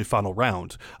was actually Final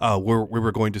Round, where we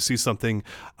were going to see something.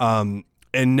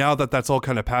 And now that that's all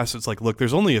kind of passed, it's like, look,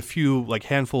 there's only a few, like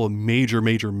handful of major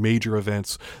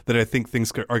events that I think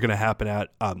things are going to happen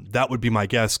at. That would be my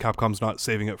guess. Capcom's not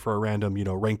saving it for a random,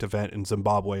 ranked event in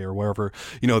Zimbabwe or wherever.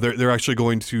 They're actually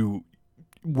going to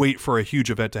wait for a huge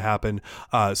event to happen.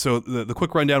 So the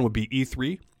quick rundown would be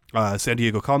E3. San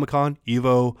Diego Comic-Con,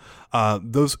 EVO,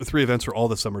 those 3 events are all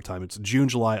the summertime. It's June,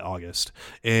 July, August.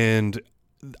 And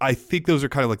I think those are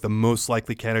kind of like the most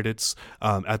likely candidates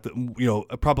at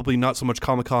the, probably not so much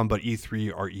Comic-Con, but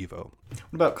E3 or EVO. What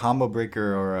about Combo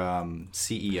Breaker or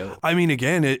CEO? I mean,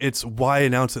 again, it's why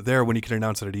announce it there when you can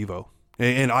announce it at EVO.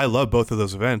 And I love both of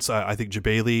those events. I think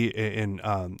Jabali and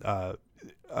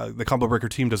the Combo Breaker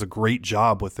team does a great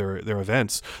job with their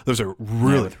events. Those are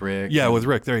really with Rick. Yeah, with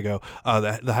Rick. There you go.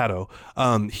 The Hatto.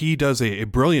 He does a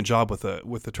brilliant job with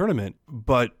the tournament,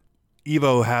 but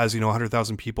EVO has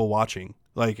 100,000 people watching.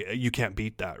 Like, you can't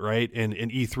beat that, right? And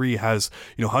E3 has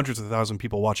hundreds of thousands of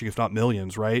people watching, if not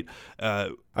millions, right?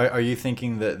 Are you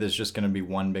thinking that there's just going to be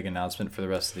one big announcement for the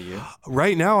rest of the year?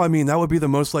 Right now, I mean, that would be the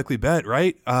most likely bet,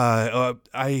 right?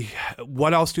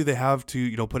 What else do they have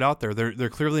to put out there? They're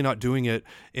clearly not doing it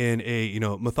in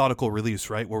a methodical release,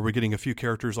 right? Where we're getting a few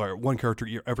characters or one character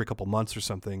every couple months or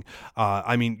something.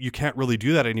 I mean, you can't really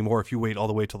do that anymore if you wait all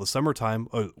the way till the summertime.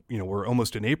 We're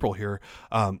almost in April here.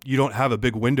 You don't have a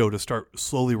big window to start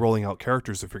slowly rolling out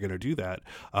characters if you're going to do that,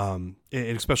 and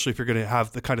especially if you're going to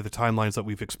have the kind of the timelines that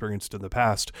we've experienced in the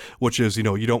past, which is you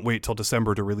don't wait till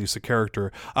December to release a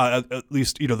character, at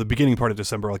least the beginning part of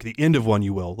December, like the end of one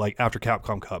you will, like after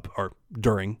Capcom Cup or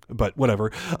during, but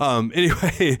whatever.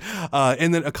 Anyway,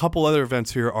 and then a couple other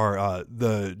events here are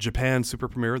the Japan Super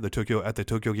Premiere, the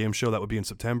Tokyo Game Show, that would be in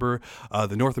September,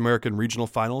 the North American Regional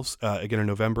Finals again in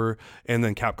November, and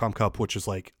then Capcom Cup, which is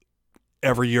like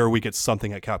every year we get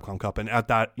something at Capcom Cup, and at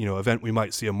that event we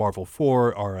might see a Marvel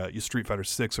 4 or a Street Fighter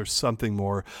 6 or something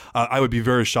more. I would be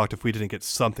very shocked if we didn't get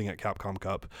something at Capcom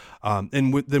Cup.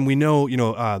 Then we know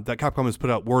that Capcom has put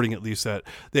out wording at least that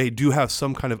they do have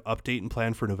some kind of update and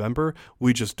plan for November.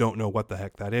 We just don't know what the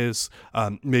heck that is.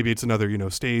 Maybe it's another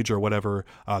stage or whatever,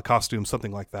 costume,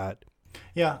 something like that.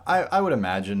 Yeah, I would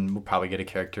imagine we'll probably get a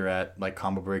character at like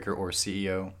Combo Breaker or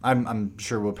CEO. I'm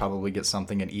sure we'll probably get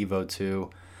something at EVO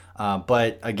too.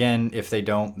 But again, if they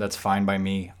don't, that's fine by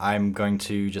me. I'm going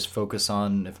to just focus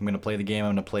on, if I'm going to play the game, I'm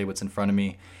going to play what's in front of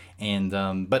me. And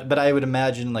but I would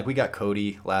imagine, like, we got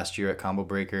Cody last year at Combo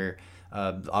Breaker.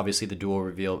 Obviously the dual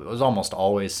reveal, it was almost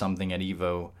always something at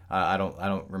EVO. I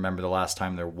don't remember the last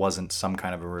time there wasn't some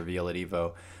kind of a reveal at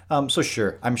EVO. So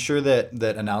sure, I'm sure that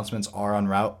announcements are en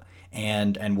route.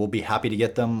 And we'll be happy to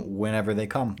get them whenever they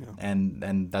come. Yeah.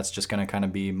 And that's just going to kind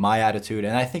of be my attitude.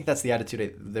 And I think that's the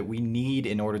attitude that we need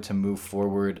in order to move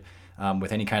forward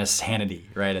with any kind of sanity,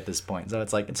 right, at this point. So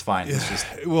it's like, it's fine. It's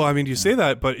just, well, I mean, you say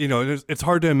that, but it's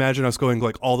hard to imagine us going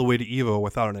like all the way to EVO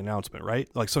without an announcement, right?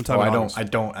 Like sometime. I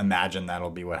don't imagine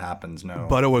that'll be what happens. No.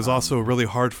 But it was also really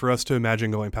hard for us to imagine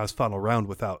going past Final Round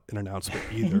without an announcement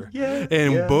either.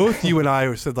 Both you and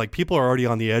I said, like, people are already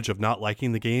on the edge of not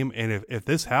liking the game, and if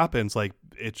this happens, like,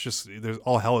 it's just, there's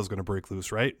all hell is going to break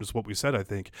loose, right? Is what we said, I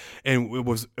think. And it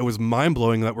was mind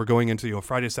blowing that we're going into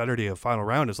Friday, Saturday of Final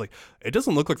Round. It's like, it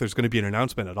doesn't look like there's going to be an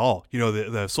announcement at all.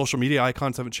 The social media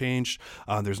icons haven't changed.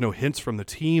 There's no hints from the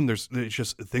team. It's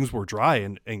just things were dry,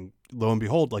 and lo and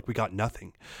behold, like, we got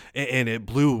nothing, and it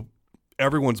blew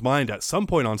everyone's mind at some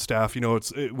point on staff.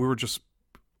 We were just,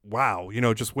 wow,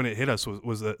 just when it hit us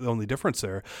was the only difference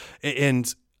there.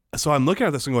 And so I'm looking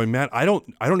at this and going, man, I don't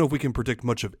know if we can predict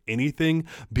much of anything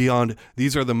beyond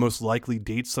these are the most likely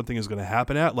dates something is going to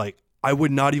happen at. Like, I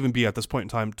would not even be at this point in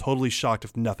time totally shocked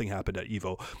if nothing happened at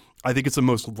EVO. I think it's the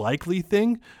most likely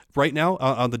thing right now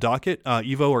on the docket,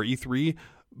 EVO or E3.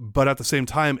 But at the same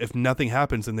time, if nothing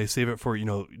happens and they save it for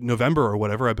November or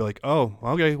whatever, I'd be like, oh,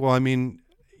 okay. Well, I mean,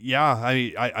 yeah,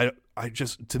 I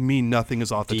just, to me, nothing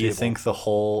is off the table. Do you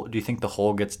think the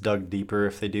hole gets dug deeper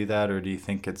if they do that, or do you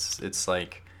think it's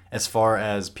like, as far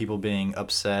as people being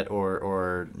upset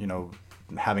or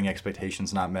having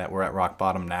expectations not met, we're at rock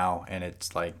bottom now, and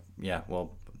it's like, yeah,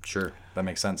 well, sure, that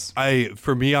makes sense.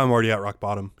 For me, I'm already at rock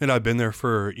bottom, and I've been there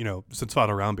for since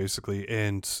Final Round basically,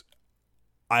 and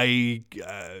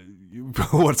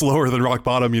what's lower than rock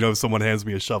bottom? Someone hands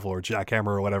me a shovel or jackhammer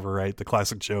or whatever, right? The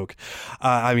classic joke.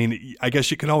 I mean, I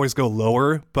guess you can always go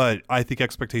lower, but I think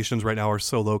expectations right now are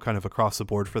so low kind of across the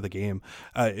board for the game.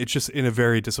 It's just in a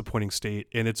very disappointing state,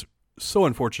 and it's so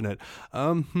unfortunate.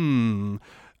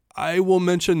 I will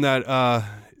mention that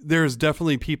there's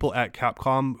definitely people at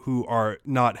Capcom who are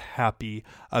not happy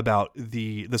about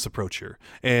this approach here,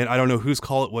 and I don't know whose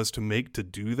call it was to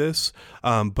do this,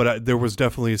 but there was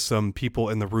definitely some people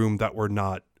in the room that were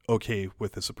not okay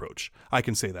with this approach. I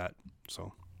can say that.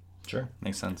 So, sure,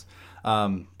 makes sense.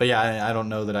 But yeah, I don't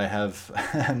know that I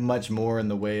have much more in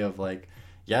the way of like,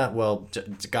 yeah, well,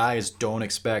 guys, don't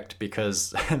expect,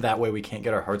 because that way we can't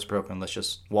get our hearts broken. Let's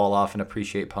just wall off and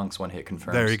appreciate Punk's one hit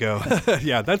confirms. There you go.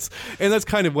 Yeah, that's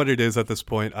kind of what it is at this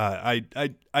point.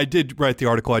 I did write the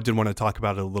article. I did want to talk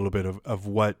about it a little bit of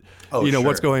what sure.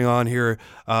 what's going on here,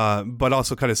 but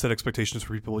also kind of set expectations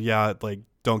for people. Yeah, like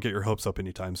don't get your hopes up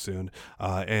anytime soon,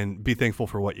 and be thankful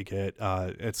for what you get.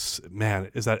 Is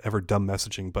that ever dumb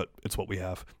messaging? But it's what we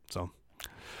have. So.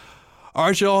 All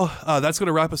right, y'all. That's going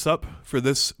to wrap us up for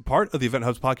this part of the Event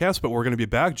Hubs podcast, but we're going to be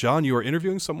back. John, you are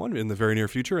interviewing someone in the very near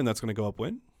future, and that's going to go up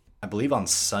when? I believe on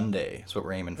Sunday is what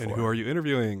we're aiming for. And who are you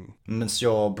interviewing?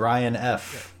 Monsieur Brian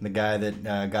F., the guy that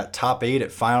got top 8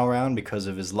 at final round because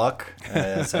of his luck,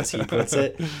 as he puts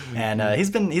it. And he's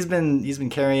been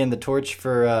carrying the torch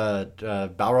for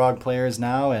Balrog players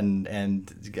now,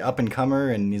 and up and comer,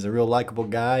 and he's a real likable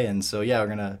guy. And so yeah, we're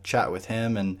gonna chat with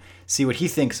him and see what he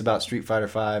thinks about Street Fighter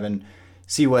V, and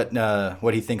see what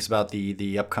he thinks about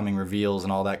the upcoming reveals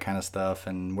and all that kind of stuff,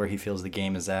 and where he feels the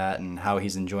game is at, and how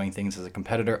he's enjoying things as a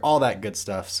competitor, all that good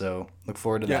stuff. So look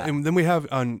forward to that. Yeah, and then we have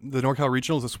on the NorCal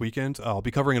Regionals this weekend. I'll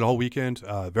be covering it all weekend.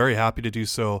 Very happy to do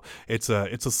so. It's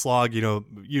a slog,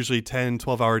 usually 10,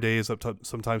 12-hour days, up to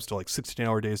sometimes to like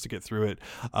 16-hour days to get through it.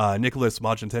 Nicholas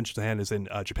Majin Tenchihan is in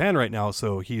Japan right now,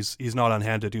 so he's not on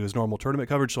hand to do his normal tournament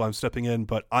coverage, so I'm stepping in,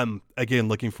 but I'm, again,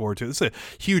 looking forward to it. It's a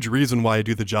huge reason why I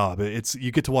do the job.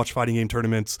 You get to watch fighting game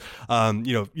tournaments.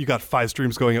 You got 5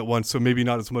 streams going at once, so maybe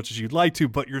not as much as you'd like to,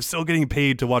 but you're still getting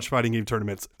paid to watch fighting game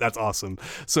tournaments. That's awesome.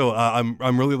 So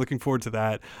I'm really looking forward to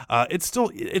that. It's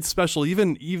special,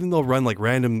 even they'll run like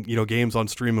random games on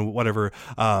stream and whatever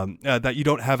that you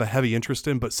don't have a heavy interest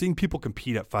in, but seeing people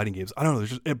compete at fighting games, I don't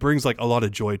know, it brings like a lot of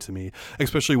joy to me,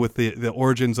 especially with the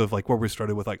origins of like where we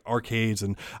started with like arcades,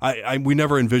 and we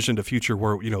never envisioned a future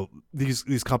where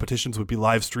these competitions would be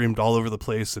live streamed all over the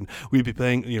place, and we'd be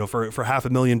playing for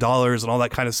 $500,000 and all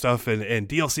that kind of stuff, and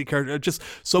DLC character, just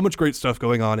so much great stuff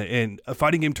going on. And a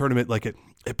fighting game tournament, like it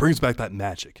brings back that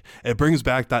magic. It brings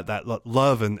back that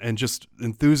love and just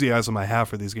enthusiasm I have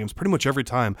for these games pretty much every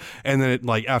time. And then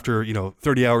after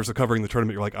 30 hours of covering the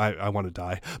tournament, you're like, I want to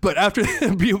die. But after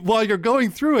while you're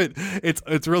going through it,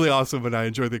 it's really awesome, and I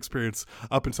enjoy the experience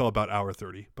up until about hour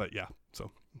 30. But yeah,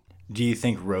 so. Do you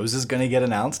think Rose is going to get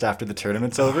announced after the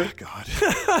tournament's over?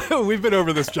 God, we've been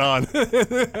over this, John.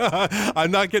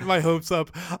 I'm not getting my hopes up.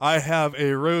 I have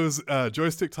a Rose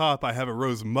joystick top. I have a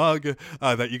Rose mug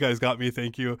that you guys got me.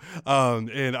 Thank you.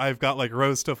 And I've got like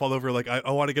Rose stuff all over. Like I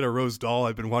want to get a Rose doll.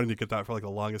 I've been wanting to get that for like the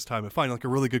longest time, and find like a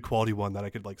really good quality one that I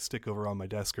could like stick over on my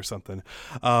desk or something.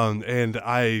 And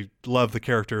I love the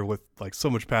character with like so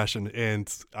much passion, and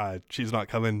she's not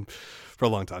coming for a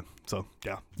long time. So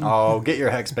yeah. Oh, get your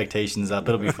expectations up.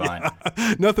 It'll be fine.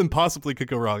 Nothing possibly could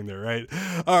go wrong there, right?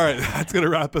 All right, that's going to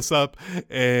wrap us up,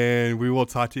 and we will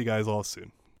talk to you guys all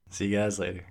soon. See you guys later.